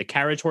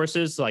carriage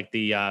horses, like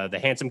the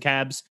handsome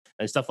cabs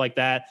and stuff like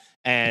that.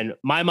 And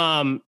my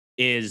mom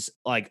is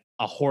like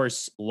a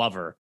horse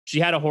lover. She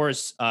had a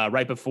horse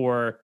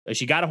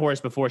she got a horse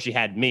before she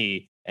had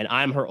me, and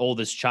I'm her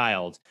oldest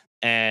child.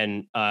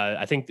 And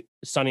I think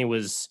Sonny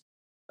was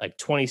like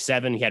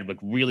 27. He had like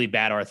really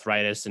bad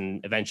arthritis,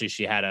 and eventually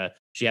she had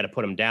to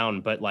put him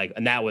down. But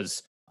and that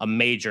was a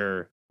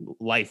major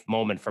life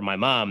moment for my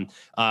mom.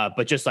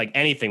 But just like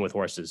anything with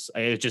horses,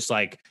 it's just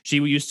like she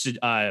used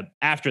to.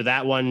 After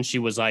that one, she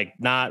was like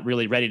not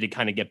really ready to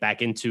kind of get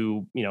back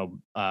into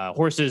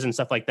horses and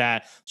stuff like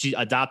that. She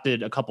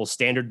adopted a couple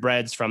standard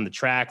breds from the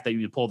track that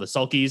you pull the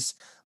sulkies.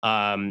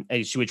 And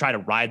she would try to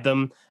ride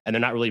them, and they're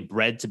not really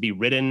bred to be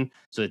ridden,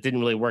 so it didn't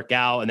really work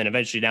out. And then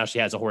eventually now she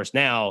has a horse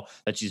now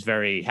that she's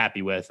very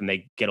happy with, and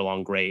they get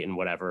along great and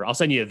whatever. I'll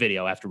send you a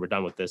video after we're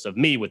done with this of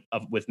me with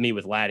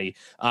Laddie.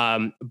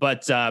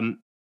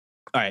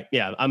 All right.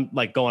 Yeah. I'm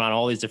like going on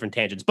all these different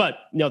tangents, but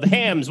the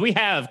hams, we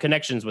have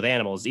connections with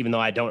animals, even though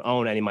I don't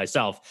own any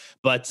myself.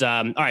 But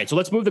all right. So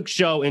let's move the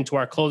show into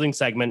our closing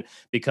segment,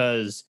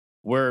 because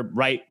we're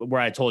right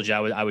where I told you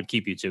I would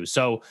keep you to.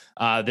 So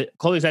the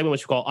closing segment,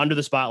 which we call Under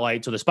the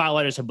Spotlight. So the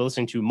Spotlighters have been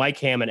listening to Mike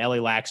Hamm and Ellie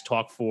Lax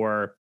talk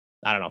for,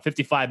 I don't know,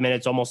 55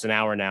 minutes, almost an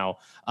hour now.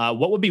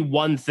 What would be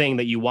one thing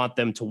that you want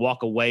them to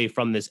walk away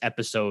from this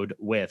episode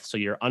with? So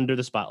you're under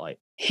the spotlight.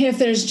 If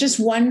there's just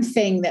one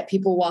thing that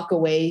people walk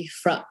away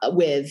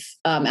with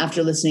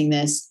after listening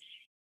this,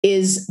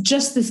 is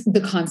just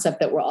the concept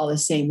that we're all the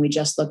same. We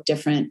just look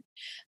different.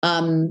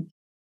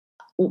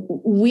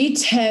 We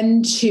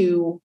tend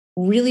to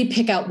really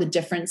pick out the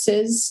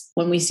differences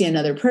when we see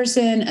another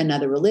person,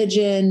 another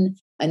religion,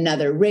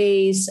 another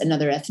race,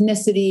 another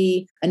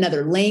ethnicity,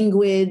 another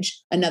language,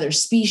 another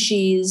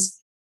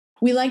species.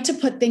 We like to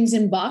put things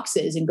in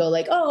boxes and go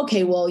like, oh,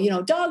 okay, well,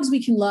 dogs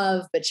we can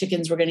love, but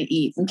chickens we're going to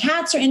eat. And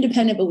cats are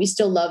independent, but we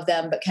still love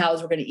them, but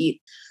cows we're going to eat.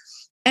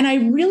 And I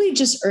really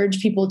just urge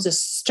people to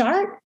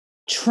start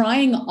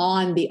trying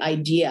on the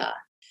idea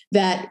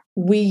that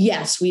we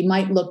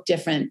might look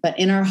different, but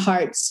in our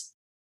hearts,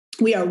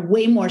 we are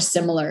way more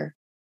similar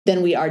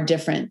than we are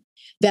different.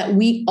 That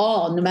we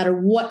all, no matter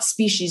what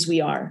species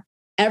we are,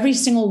 every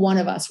single one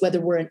of us,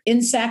 whether we're an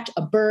insect,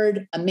 a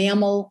bird, a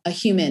mammal, a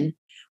human,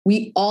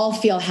 we all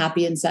feel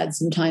happy and sad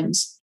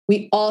sometimes.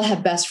 We all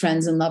have best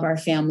friends and love our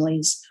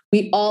families.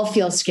 We all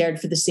feel scared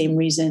for the same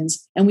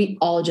reasons, and we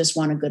all just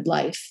want a good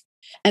life.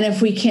 And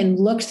if we can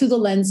look through the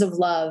lens of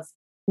love,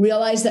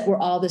 realize that we're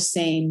all the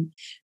same,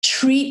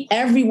 treat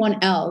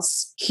everyone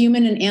else,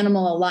 human and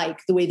animal alike,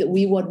 the way that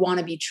we would want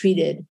to be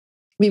treated,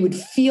 we would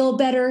feel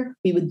better,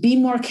 we would be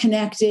more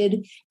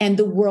connected, and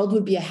the world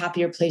would be a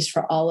happier place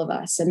for all of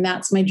us. And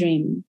that's my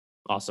dream.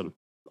 Awesome.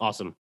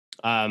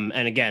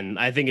 And again,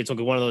 I think it's like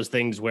one of those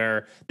things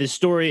where this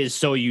story is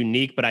so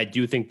unique, but I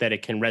do think that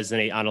it can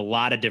resonate on a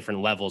lot of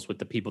different levels with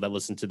the people that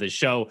listen to this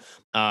show,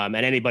 and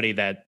anybody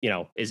that,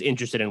 is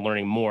interested in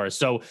learning more.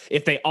 So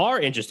if they are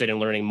interested in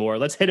learning more,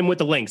 let's hit them with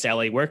the links,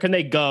 Ellie. Where can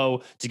they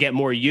go to get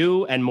more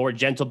you and more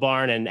Gentle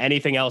Barn and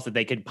anything else that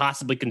they could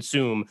possibly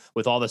consume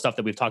with all the stuff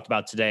that we've talked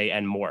about today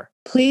and more?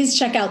 Please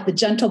check out the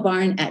Gentle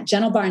Barn at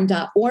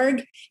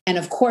gentlebarn.org. And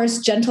of course,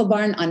 Gentle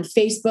Barn on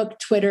Facebook,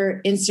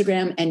 Twitter,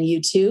 Instagram, and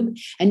YouTube.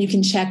 And you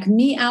can check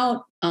me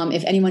out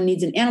if anyone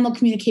needs an animal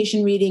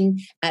communication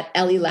reading at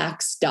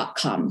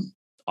ellielax.com.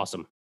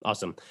 Awesome.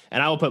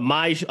 And I will put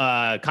my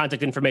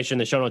contact information in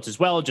the show notes as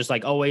well. Just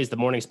like always,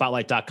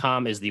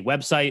 themorningspotlight.com is the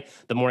website.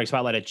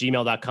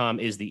 Themorningspotlight@gmail.com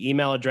is the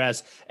email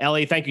address.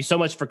 Ellie, thank you so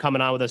much for coming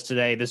on with us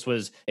today. This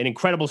was an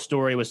incredible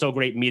story. It was so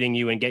great meeting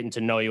you and getting to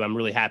know you. I'm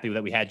really happy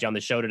that we had you on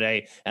the show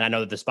today. And I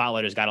know that the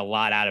Spotlighters got a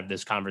lot out of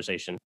this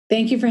conversation.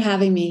 Thank you for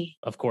having me.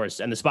 Of course.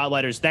 And the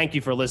Spotlighters, thank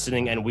you for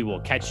listening, and we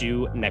will catch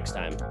you next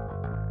time.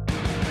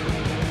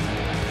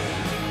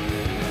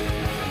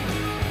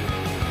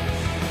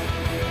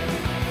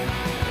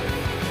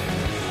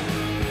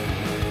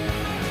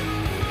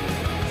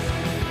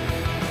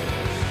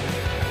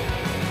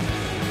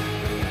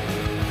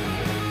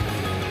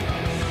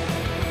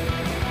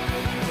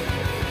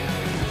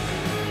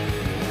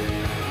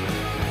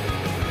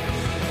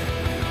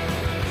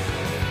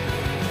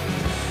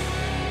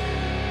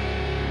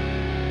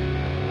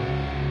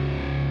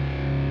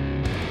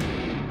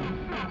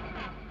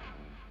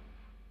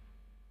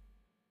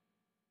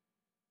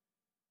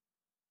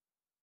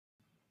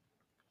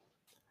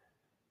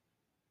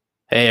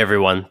 Hey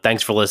everyone,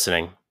 thanks for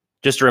listening.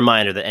 Just a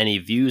reminder that any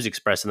views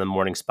expressed in the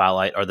Morning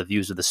Spotlight are the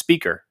views of the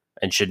speaker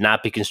and should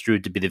not be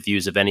construed to be the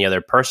views of any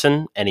other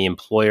person, any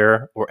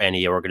employer, or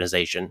any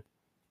organization.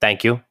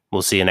 Thank you.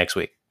 We'll see you next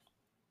week.